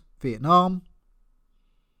wars, Vietnam,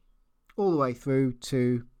 all the way through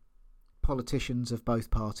to politicians of both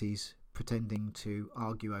parties pretending to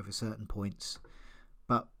argue over certain points,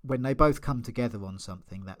 but when they both come together on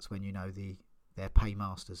something, that's when you know they're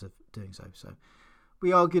paymasters of doing so. So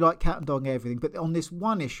we argue like cat and dog and everything, but on this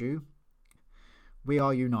one issue, we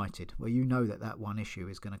are united, where you know that one issue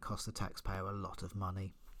is going to cost the taxpayer a lot of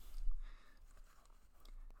money.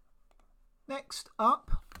 Next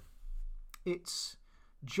up, it's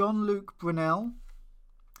Jean-Luc Brunel.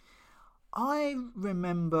 I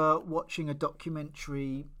remember watching a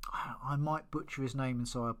documentary, I might butcher his name and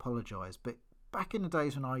so I apologise, but back in the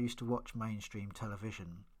days when I used to watch mainstream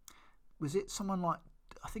television, was it someone like,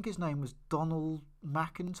 I think his name was Donald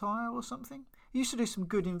McIntyre or something? He used to do some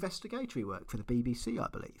good investigatory work for the BBC, I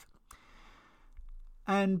believe.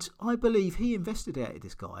 And I believe he investigated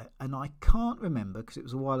this guy, and I can't remember, because it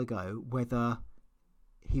was a while ago, whether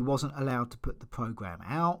he wasn't allowed to put the programme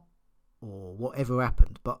out or whatever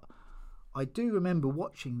happened. But I do remember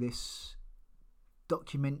watching this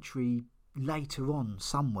documentary later on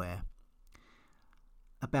somewhere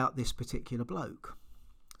about this particular bloke.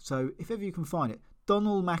 So if ever you can find it,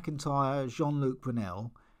 Donald McIntyre, Jean-Luc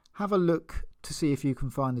Brunel, have a look to see if you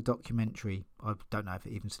can find the documentary. I don't know if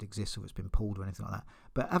it even still exists or it's been pulled or anything like that.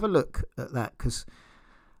 But have a look at that, because,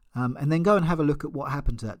 and then go and have a look at what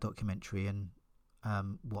happened to that documentary and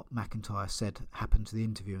what McIntyre said happened to the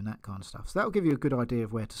interview and that kind of stuff. So that will give you a good idea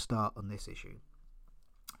of where to start on this issue.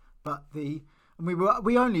 But we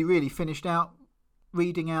only really finished out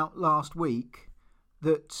reading out last week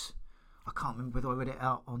that, I can't remember whether I read it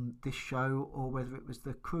out on this show or whether it was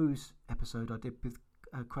the cruise episode I did with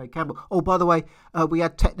Craig Campbell. Oh, by the way, we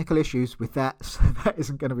had technical issues with that, so that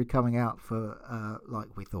isn't going to be coming out for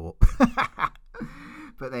like we thought.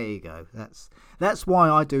 But there you go. That's why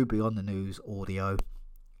I do Beyond the News audio.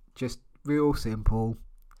 Just real simple.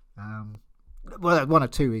 Well, one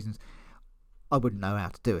of two reasons. I wouldn't know how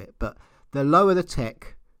to do it, but the lower the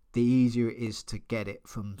tech, the easier it is to get it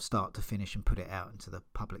from start to finish and put it out into the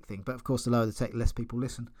public thing. But of course, the lower the tech, less people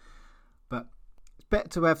listen. But it's better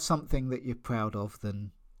to have something that you're proud of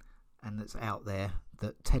and that's out there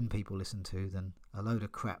that 10 people listen to than a load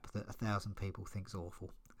of crap that 1,000 people think's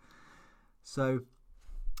awful. So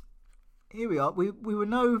here we are.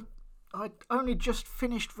 I'd only just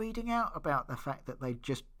finished reading out about the fact that they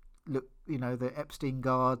just looked, the Epstein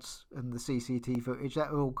guards and the CCTV footage,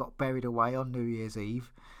 that all got buried away on New Year's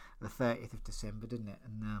Eve, the 30th of December, didn't it?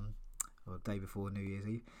 And or the day before New Year's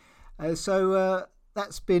Eve. So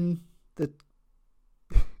that's been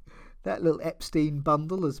that little Epstein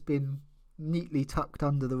bundle has been neatly tucked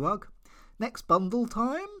under the rug. Next bundle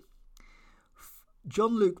time.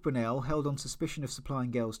 Jean-Luc Brunel, held on suspicion of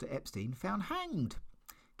supplying girls to Epstein, found hanged.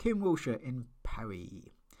 Kim Wilshire in Paris.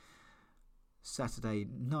 Saturday,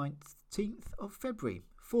 19th of February.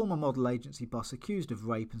 Former model agency boss accused of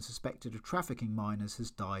rape and suspected of trafficking minors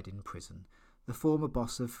has died in prison. The former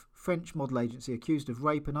boss of French model agency accused of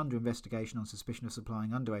rape and under investigation on suspicion of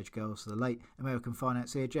supplying underage girls to the late American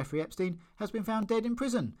financier Jeffrey Epstein has been found dead in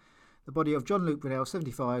prison. The body of Jean-Luc Brunel,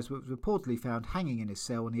 75, was reportedly found hanging in his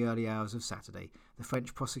cell in the early hours of Saturday. The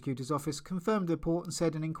French prosecutor's office confirmed the report and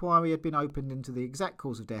said an inquiry had been opened into the exact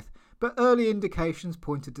cause of death, but early indications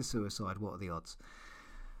pointed to suicide. What are the odds?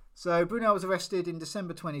 So Brunel was arrested in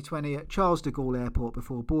December 2020 at Charles de Gaulle Airport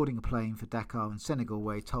before boarding a plane for Dakar in Senegal,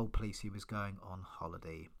 where he told police he was going on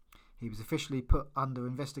holiday. He was officially put under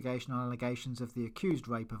investigation on allegations of the accused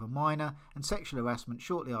rape of a minor and sexual harassment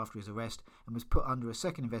shortly after his arrest, and was put under a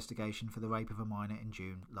second investigation for the rape of a minor in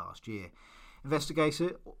June last year.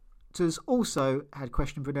 Investigators also had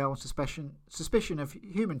questioned Brunel on suspicion of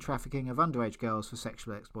human trafficking of underage girls for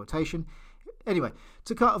sexual exploitation. Anyway,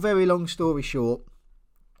 to cut a very long story short,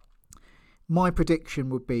 my prediction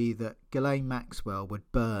would be that Ghislaine Maxwell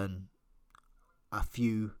would burn a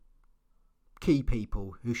few key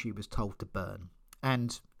people who she was told to burn,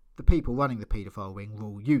 and the people running the paedophile ring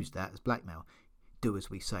will use that as blackmail. Do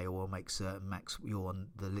as we say, or we'll make certain you're on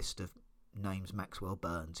the list of names Maxwell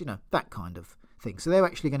burns, that kind of thing. So they're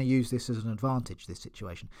actually going to use this as an advantage, this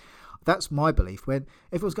situation. That's my belief. When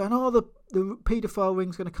everyone's going, the paedophile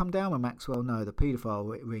ring's going to come down with Maxwell, no, the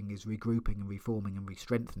paedophile ring is regrouping and reforming and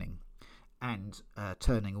re-strengthening and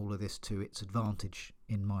turning all of this to its advantage,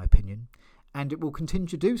 in my opinion. And it will continue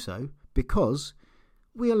to do so because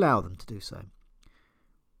we allow them to do so.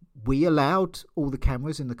 We allowed all the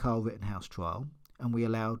cameras in the Carl Rittenhouse trial, and we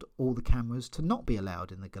allowed all the cameras to not be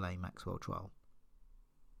allowed in the Ghislaine Maxwell trial.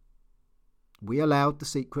 We allowed the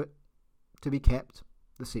secret to be kept.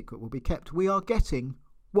 The secret will be kept. We are getting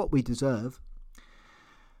what we deserve.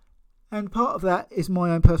 And part of that is my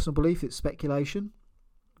own personal belief. It's speculation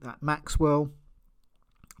that Maxwell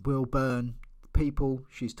will burn people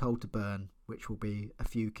she's told to burn, which will be a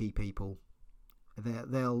few key people.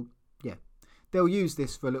 They'll use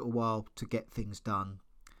this for a little while to get things done,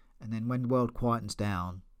 and then when the world quietens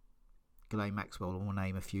down, Ghislaine Maxwell will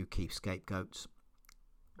name a few key scapegoats,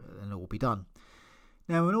 and it will be done.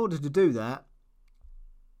 Now, in order to do that,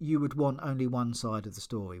 you would want only one side of the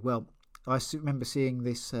story. Well, I remember seeing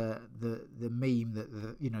this the meme that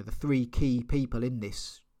the three key people in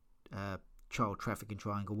this child trafficking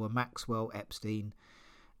triangle were Maxwell, Epstein,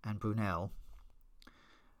 and Brunel.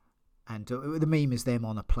 And the meme is them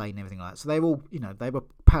on a plane and everything like that. So they all, they were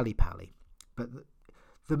pally-pally. But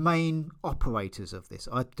the main operators of this,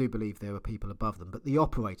 I do believe there were people above them, but the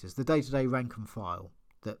operators, the day-to-day rank and file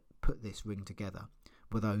that put this ring together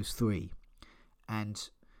were those three. And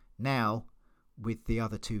now, with the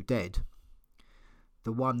other two dead,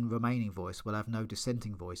 the one remaining voice will have no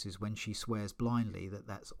dissenting voices when she swears blindly that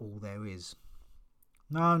that's all there is.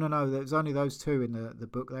 No, there's only those two in the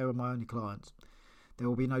book. They were my only clients. There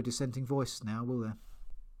will be no dissenting voice now, will there?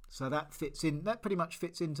 So that pretty much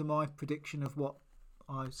fits into my prediction of what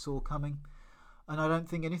I saw coming. And I don't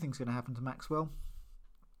think anything's going to happen to Maxwell.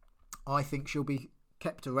 I think she'll be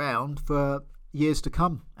kept around for years to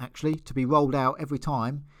come, actually, to be rolled out every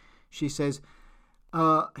time she says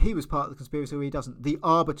he was part of the conspiracy or he doesn't. The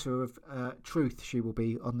arbiter of truth she will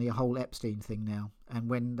be on the whole Epstein thing now. And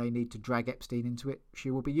when they need to drag Epstein into it, she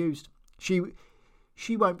will be used. She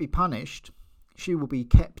won't be punished. She will be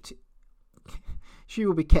kept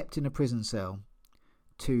in a prison cell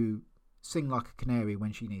to sing like a canary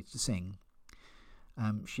when she needs to sing.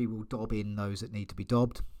 She will dob in those that need to be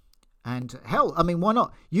dobbed. And hell, why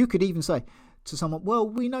not? You could even say to someone, well,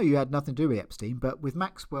 we know you had nothing to do with Epstein, but with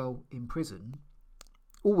Maxwell in prison,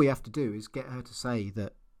 all we have to do is get her to say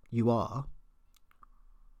that you are,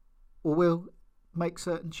 or we'll make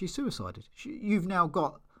certain she suicided. You've now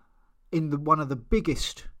got, in one of the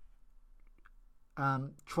biggest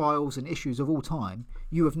trials and issues of all time,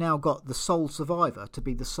 you have now got the sole survivor to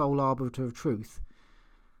be the sole arbiter of truth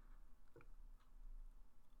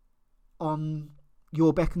on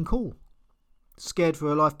your beck and call, scared for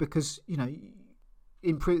her life because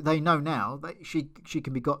they know now that she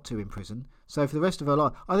can be got to in prison. So for the rest of her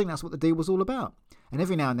life, I think that's what the deal was all about. And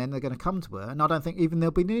every now and then they're going to come to her, and I don't think even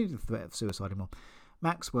there'll be needed a threat of suicide anymore.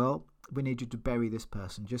 Maxwell, we need you to bury this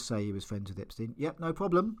person. Just say he was friends with Epstein. Yep, no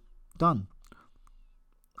problem. Done.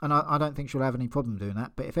 And I don't think she'll have any problem doing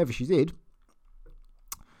that. But if ever she did,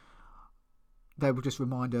 they will just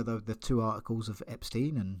remind her of the two articles of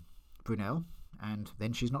Epstein and Brunel, and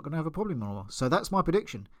then she's not going to have a problem anymore. So that's my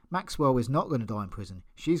prediction. Maxwell is not going to die in prison.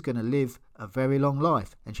 She's going to live a very long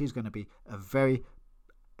life, and she's going to be a very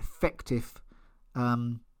effective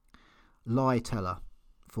lie teller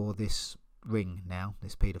for this ring now,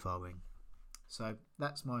 this paedophile ring. So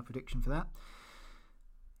that's my prediction for that.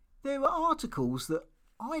 There were articles that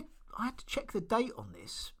I had to check the date on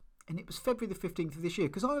this, and it was February the 15th of this year,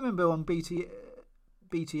 because I remember on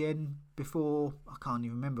BTN before, I can't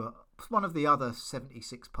even remember, one of the other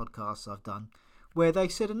 76 podcasts I've done where they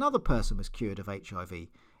said another person was cured of HIV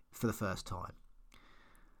for the first time.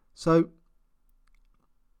 So,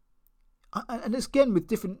 and it's again with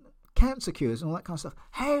different cancer cures and all that kind of stuff.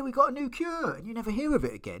 Hey, we got a new cure, and you never hear of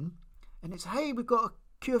it again. And it's, hey, we've got a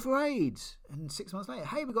cure for AIDS. And 6 months later,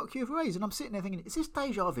 hey, we've got a cure for AIDS. And I'm sitting there thinking, is this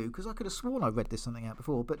deja vu? Because I could have sworn I read this something out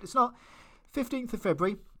before, but it's not. 15th of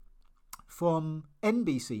February, from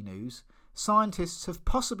NBC News, scientists have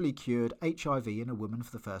possibly cured HIV in a woman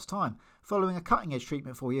for the first time. Following a cutting-edge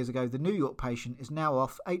treatment 4 years ago, the New York patient is now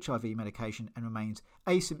off HIV medication and remains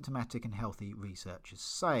asymptomatic and healthy, researchers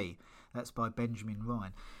say. That's by Benjamin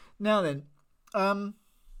Ryan. Now then,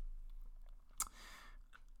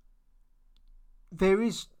 there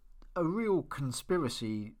is a real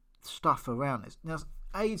conspiracy stuff around this. Now,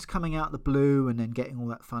 AIDS coming out of the blue and then getting all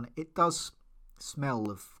that fun, it does smell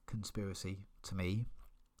of conspiracy to me,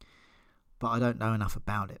 but I don't know enough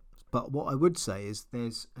about it. But what I would say is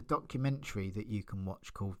there's a documentary that you can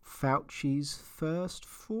watch called Fauci's First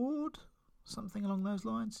Fraud, something along those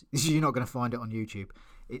lines. You're not going to find it on YouTube.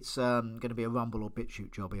 It's going to be a Rumble or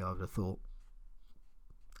BitChute jobby, I would have thought.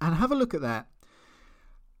 And have a look at that.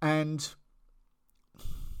 And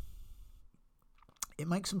it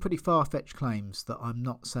makes some pretty far-fetched claims that I'm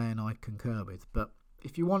not saying I concur with. But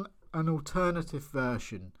if you want an alternative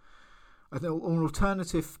version, an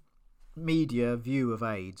alternative media view of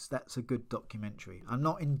AIDS, that's a good documentary. I'm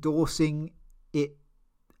not endorsing it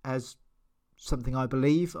as something I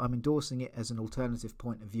believe. I'm endorsing it as an alternative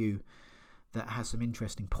point of view that has some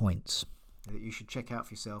interesting points that you should check out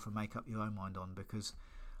for yourself and make up your own mind on, because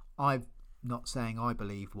I'm not saying I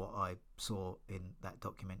believe what I saw in that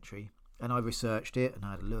documentary, and I researched it and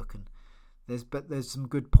I had a look, and there's some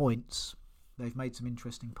good points. They've made some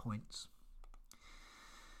interesting points.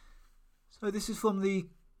 So this is from the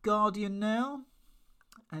Guardian now,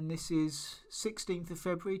 and this is 16th of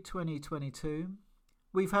February 2022.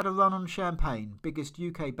 We've had a run on champagne, biggest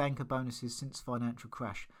UK banker bonuses since financial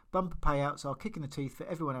crash. Bumper payouts are kicking the teeth for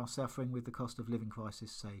everyone else suffering with the cost of living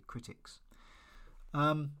crisis, say critics.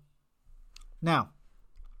 Now,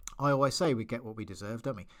 I always say we get what we deserve,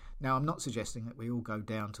 don't we? Now, I'm not suggesting that we all go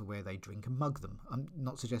down to where they drink and mug them. I'm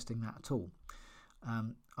not suggesting that at all.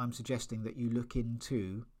 I'm suggesting that you look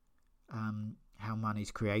into how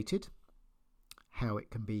money's created, how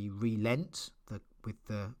it can be relent with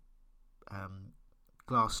the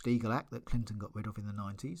Glass-Steagall Act that Clinton got rid of in the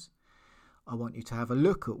 90s. I want you to have a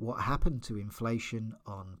look at what happened to inflation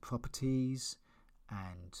on properties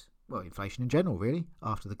and, well, inflation in general, really,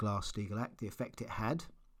 after the Glass-Steagall Act, the effect it had,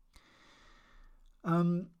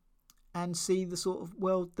 and see the sort of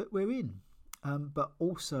world that we're in. But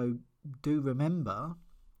also do remember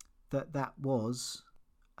that was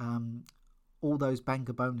all those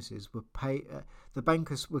banker bonuses were paid. The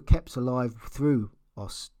bankers were kept alive through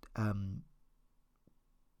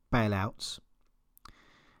bailouts,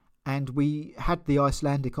 and we had the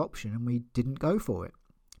Icelandic option and we didn't go for it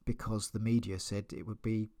because the media said it would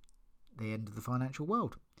be the end of the financial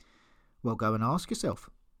world. Well, go and ask yourself,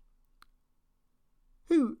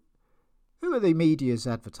 who are the media's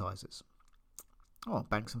advertisers? Oh,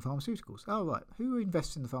 banks and pharmaceuticals. Oh, right. Who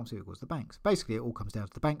invests in the pharmaceuticals? The banks. Basically, it all comes down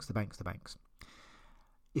to the banks.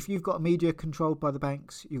 If you've got media controlled by the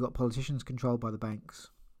banks, you've got politicians controlled by the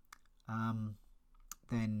banks,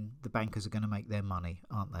 then the bankers are going to make their money,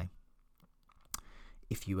 aren't they?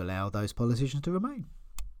 If you allow those politicians to remain.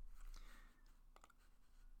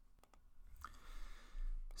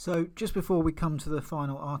 So just before we come to the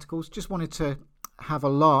final articles, just wanted to have a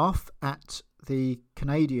laugh at the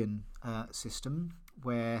Canadian system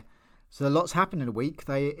where, so lots happened in a week.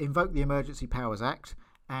 They invoked the Emergency Powers Act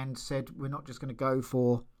and said we're not just going to go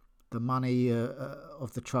for the money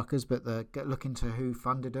of the truckers, but look into who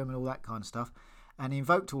funded them and all that kind of stuff. And he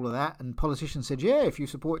invoked all of that, and politicians said, yeah, if you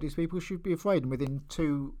support these people, you should be afraid. And within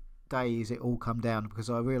 2 days, it all come down because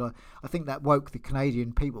I think that woke the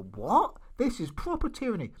Canadian people. What? This is proper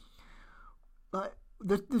tyranny. Like,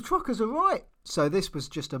 the truckers are right. So this was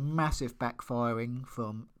just a massive backfiring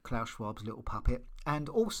from Klaus Schwab's little puppet. And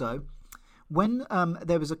also, when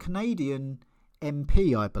there was a Canadian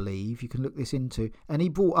MP, I believe, you can look this into, and he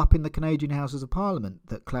brought up in the Canadian Houses of Parliament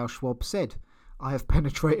that Klaus Schwab said, I have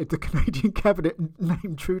penetrated the Canadian cabinet and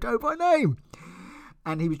named Trudeau by name.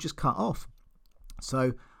 And he was just cut off.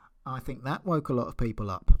 So I think that woke a lot of people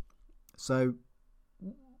up. So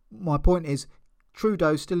my point is,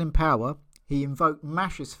 Trudeau's still in power. He invoked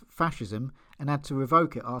fascism and had to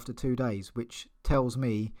revoke it after 2 days, which tells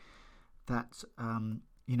me that,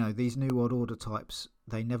 these New World Order types,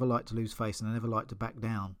 they never like to lose face and they never like to back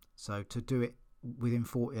down. So to do it within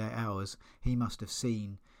 48 hours, he must have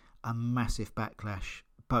seen a massive backlash.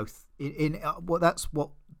 Both that's what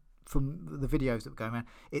from the videos that were going around.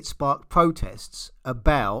 It sparked protests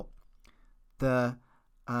about the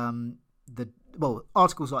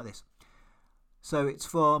articles like this. So it's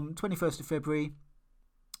from 21st of February.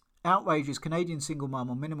 Outrages, Canadian single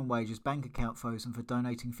mum on minimum wages, bank account frozen for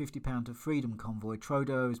donating £50 to Freedom Convoy.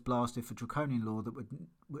 Trudeau is blasted for draconian law that would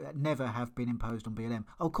never have been imposed on BLM.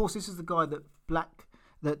 Oh, of course, this is the guy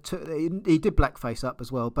he did blackface up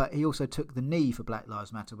as well, but he also took the knee for Black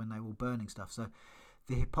Lives Matter when they were all burning stuff. So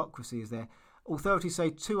the hypocrisy is there. Authorities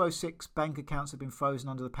say 206 bank accounts have been frozen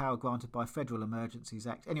under the power granted by Federal Emergencies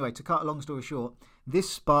Act. Anyway, to cut a long story short, this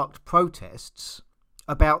sparked protests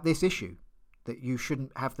about this issue, that you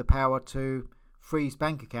shouldn't have the power to freeze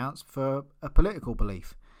bank accounts for a political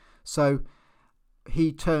belief. So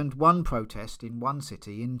he turned one protest in one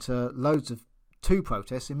city into two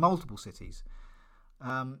protests in multiple cities.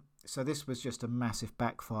 So this was just a massive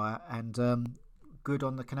backfire, and good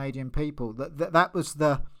on the Canadian people.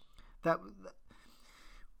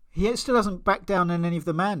 He still hasn't backed down on any of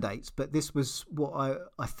the mandates, but this was what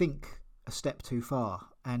I think a step too far.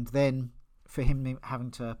 And then for him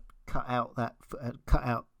having to cut out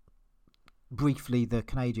briefly the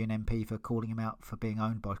Canadian MP for calling him out for being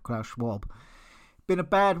owned by Klaus Schwab. Been a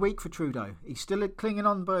bad week for Trudeau. He's still clinging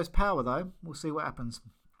on by his power, though. We'll see what happens.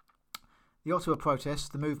 The Ottawa protests,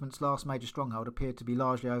 the movement's last major stronghold, appeared to be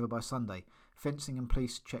largely over by Sunday. Fencing and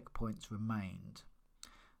police checkpoints remained.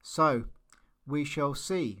 So we shall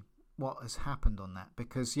see what has happened on that,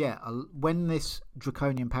 because when this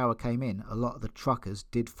draconian power came in, a lot of the truckers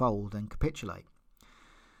did fold and capitulate.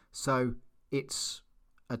 So it's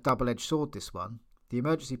a double-edged sword, this one. The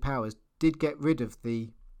emergency powers did get rid of a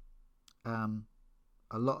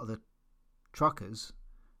lot of the truckers,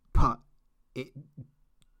 but it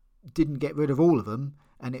didn't get rid of all of them,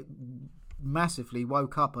 and it massively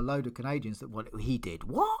woke up a load of Canadians that he did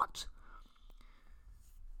what?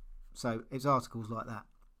 So it's articles like that.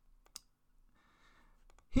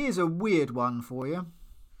 Here's a weird one for you.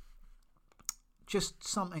 Just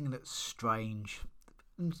something that's strange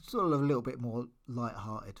and sort of a little bit more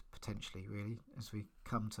light-hearted, potentially, really, as we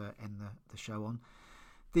come to end the show on.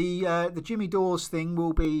 The Jimmy Dawes thing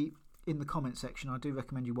will be in the comment section. I do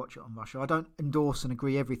recommend you watch it on Russia. I don't endorse and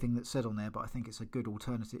agree everything that's said on there, but I think it's a good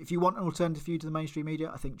alternative. If you want an alternative view to the mainstream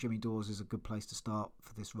media, I think Jimmy Dawes is a good place to start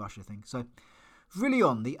for this Russia thing. So, really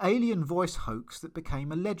on the alien voice hoax that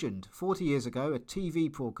became a legend. 40 years ago, a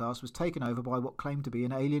TV broadcast was taken over by what claimed to be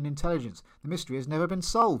an alien intelligence. The mystery has never been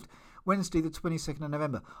solved. Wednesday, the 22nd of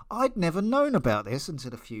November. I'd never known about this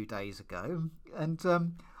until a few days ago, and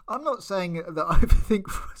I'm not saying that I think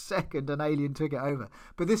for a second an alien took it over,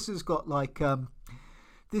 but this has got like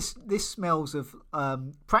this smells of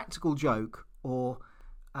practical joke or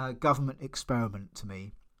government experiment to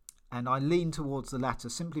me, and I lean towards the latter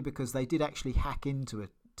simply because they did actually hack into a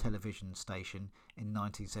television station in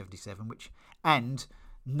 1977, and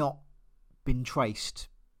not been traced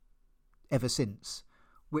ever since.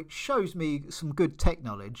 Which shows me some good tech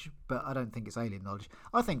knowledge, but I don't think it's alien knowledge.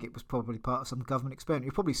 I think it was probably part of some government experiment.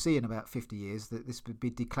 You'll probably see in about 50 years that this would be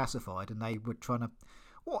declassified, and they were trying to,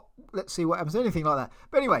 let's see what happens, anything like that.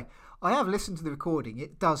 But anyway, I have listened to the recording.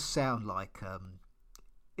 It does sound like, well,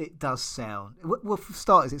 for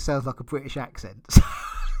starters, it sounds like a British accent.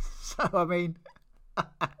 So, I mean,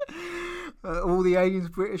 all the aliens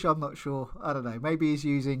British, I'm not sure. I don't know. Maybe he's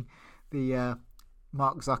using the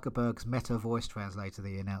Mark Zuckerberg's Meta voice translator that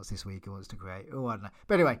he announced this week he wants to create. Oh, I don't know.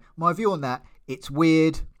 But anyway, my view on that, it's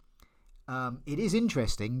weird. It is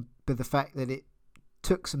interesting, but the fact that it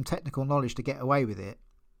took some technical knowledge to get away with it,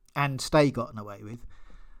 and stay gotten away with,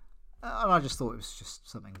 and I just thought it was just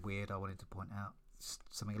something weird I wanted to point out.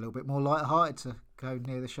 Something a little bit more light-hearted to go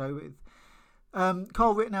near the show with.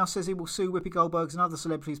 Carl Rittenhouse says he will sue Whoopi Goldberg and other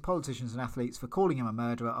celebrities, politicians and athletes for calling him a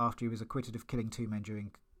murderer after he was acquitted of killing 2 men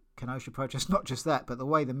during Kenosha protests. Not just that, but the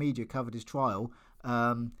way the media covered his trial,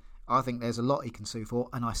 I think there's a lot he can sue for,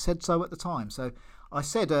 and I said so at the time. So I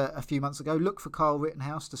said a few months ago, look for Carl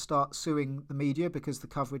Rittenhouse to start suing the media because the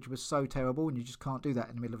coverage was so terrible and you just can't do that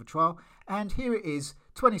in the middle of a trial. And here it is,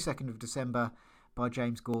 22nd of December by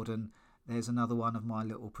James Gordon. There's another one of my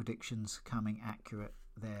little predictions coming accurate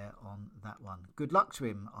there on that one. Good luck to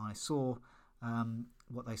him. I saw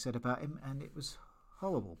what they said about him and it was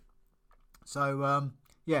horrible. So,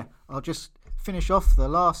 yeah, I'll just finish off the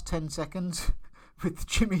last 10 seconds with the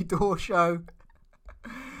Jimmy Dore show.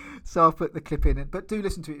 So I'll put the clip in it, but do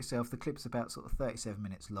listen to it yourself. The clip's about sort of 37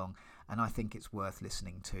 minutes long, and I think it's worth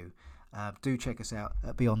listening to. Do check us out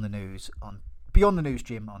at Beyond the News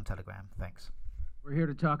Jim on Telegram. Thanks. We're here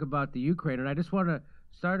to talk about the Ukraine, and I just want to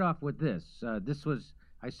start off with this. This was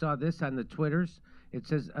I saw this on the Twitters. It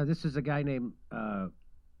says this is a guy named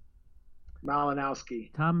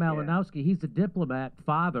Malinowski. Tom Malinowski. He's a diplomat,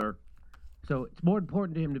 father. So it's more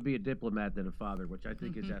important to him to be a diplomat than a father, which I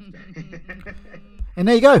think is effed up. And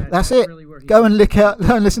there you go. That's it. Really where he Go and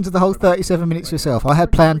listen to the whole 37 minutes yourself. I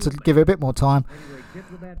had planned to give it a bit more time, Anyway,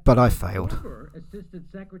 diplomat, but I failed. former Assistant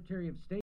Secretary of State.